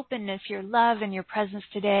 your openness, your love, and your presence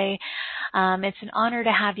today. It's an honor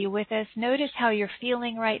to have you with us. Notice how you're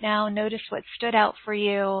feeling right now. Notice what stood out for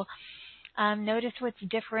you. Notice what's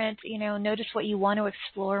different, notice what you want to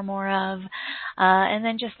explore more of. And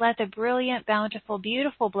then just let the brilliant, bountiful,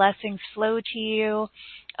 beautiful blessings flow to you.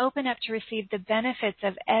 Open up to receive the benefits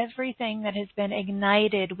of everything that has been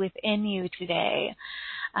ignited within you today.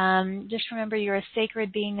 Just remember you're a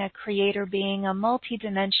sacred being, a creator being, a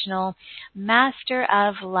multidimensional master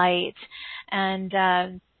of light. And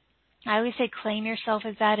I always say claim yourself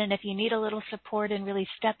as that, and if you need a little support in really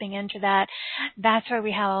stepping into that, that's where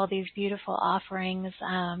we have all these beautiful offerings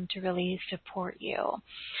to really support you.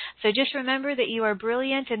 So just remember that you are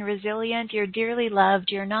brilliant and resilient. You're dearly loved.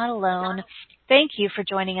 You're not alone. Thank you for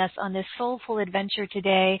joining us on this soulful adventure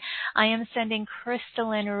today. I am sending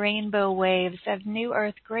crystalline rainbow waves of new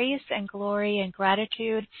earth grace and glory and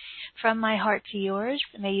gratitude from my heart to yours.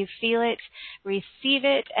 May you feel it, receive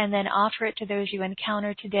it, and then offer it to those you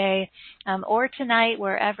encounter today or tonight,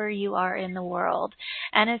 wherever you are in the world.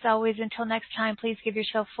 And as always, until next time, please give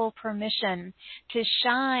yourself full permission to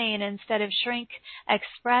shine instead of shrink,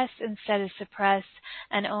 express instead of suppress,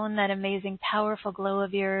 and own that amazing, powerful glow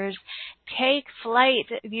of yours. Take flight,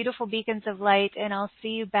 beautiful beacons of light, and I'll see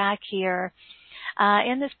you back here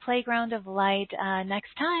in this playground of light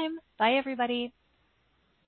next time. Bye, everybody.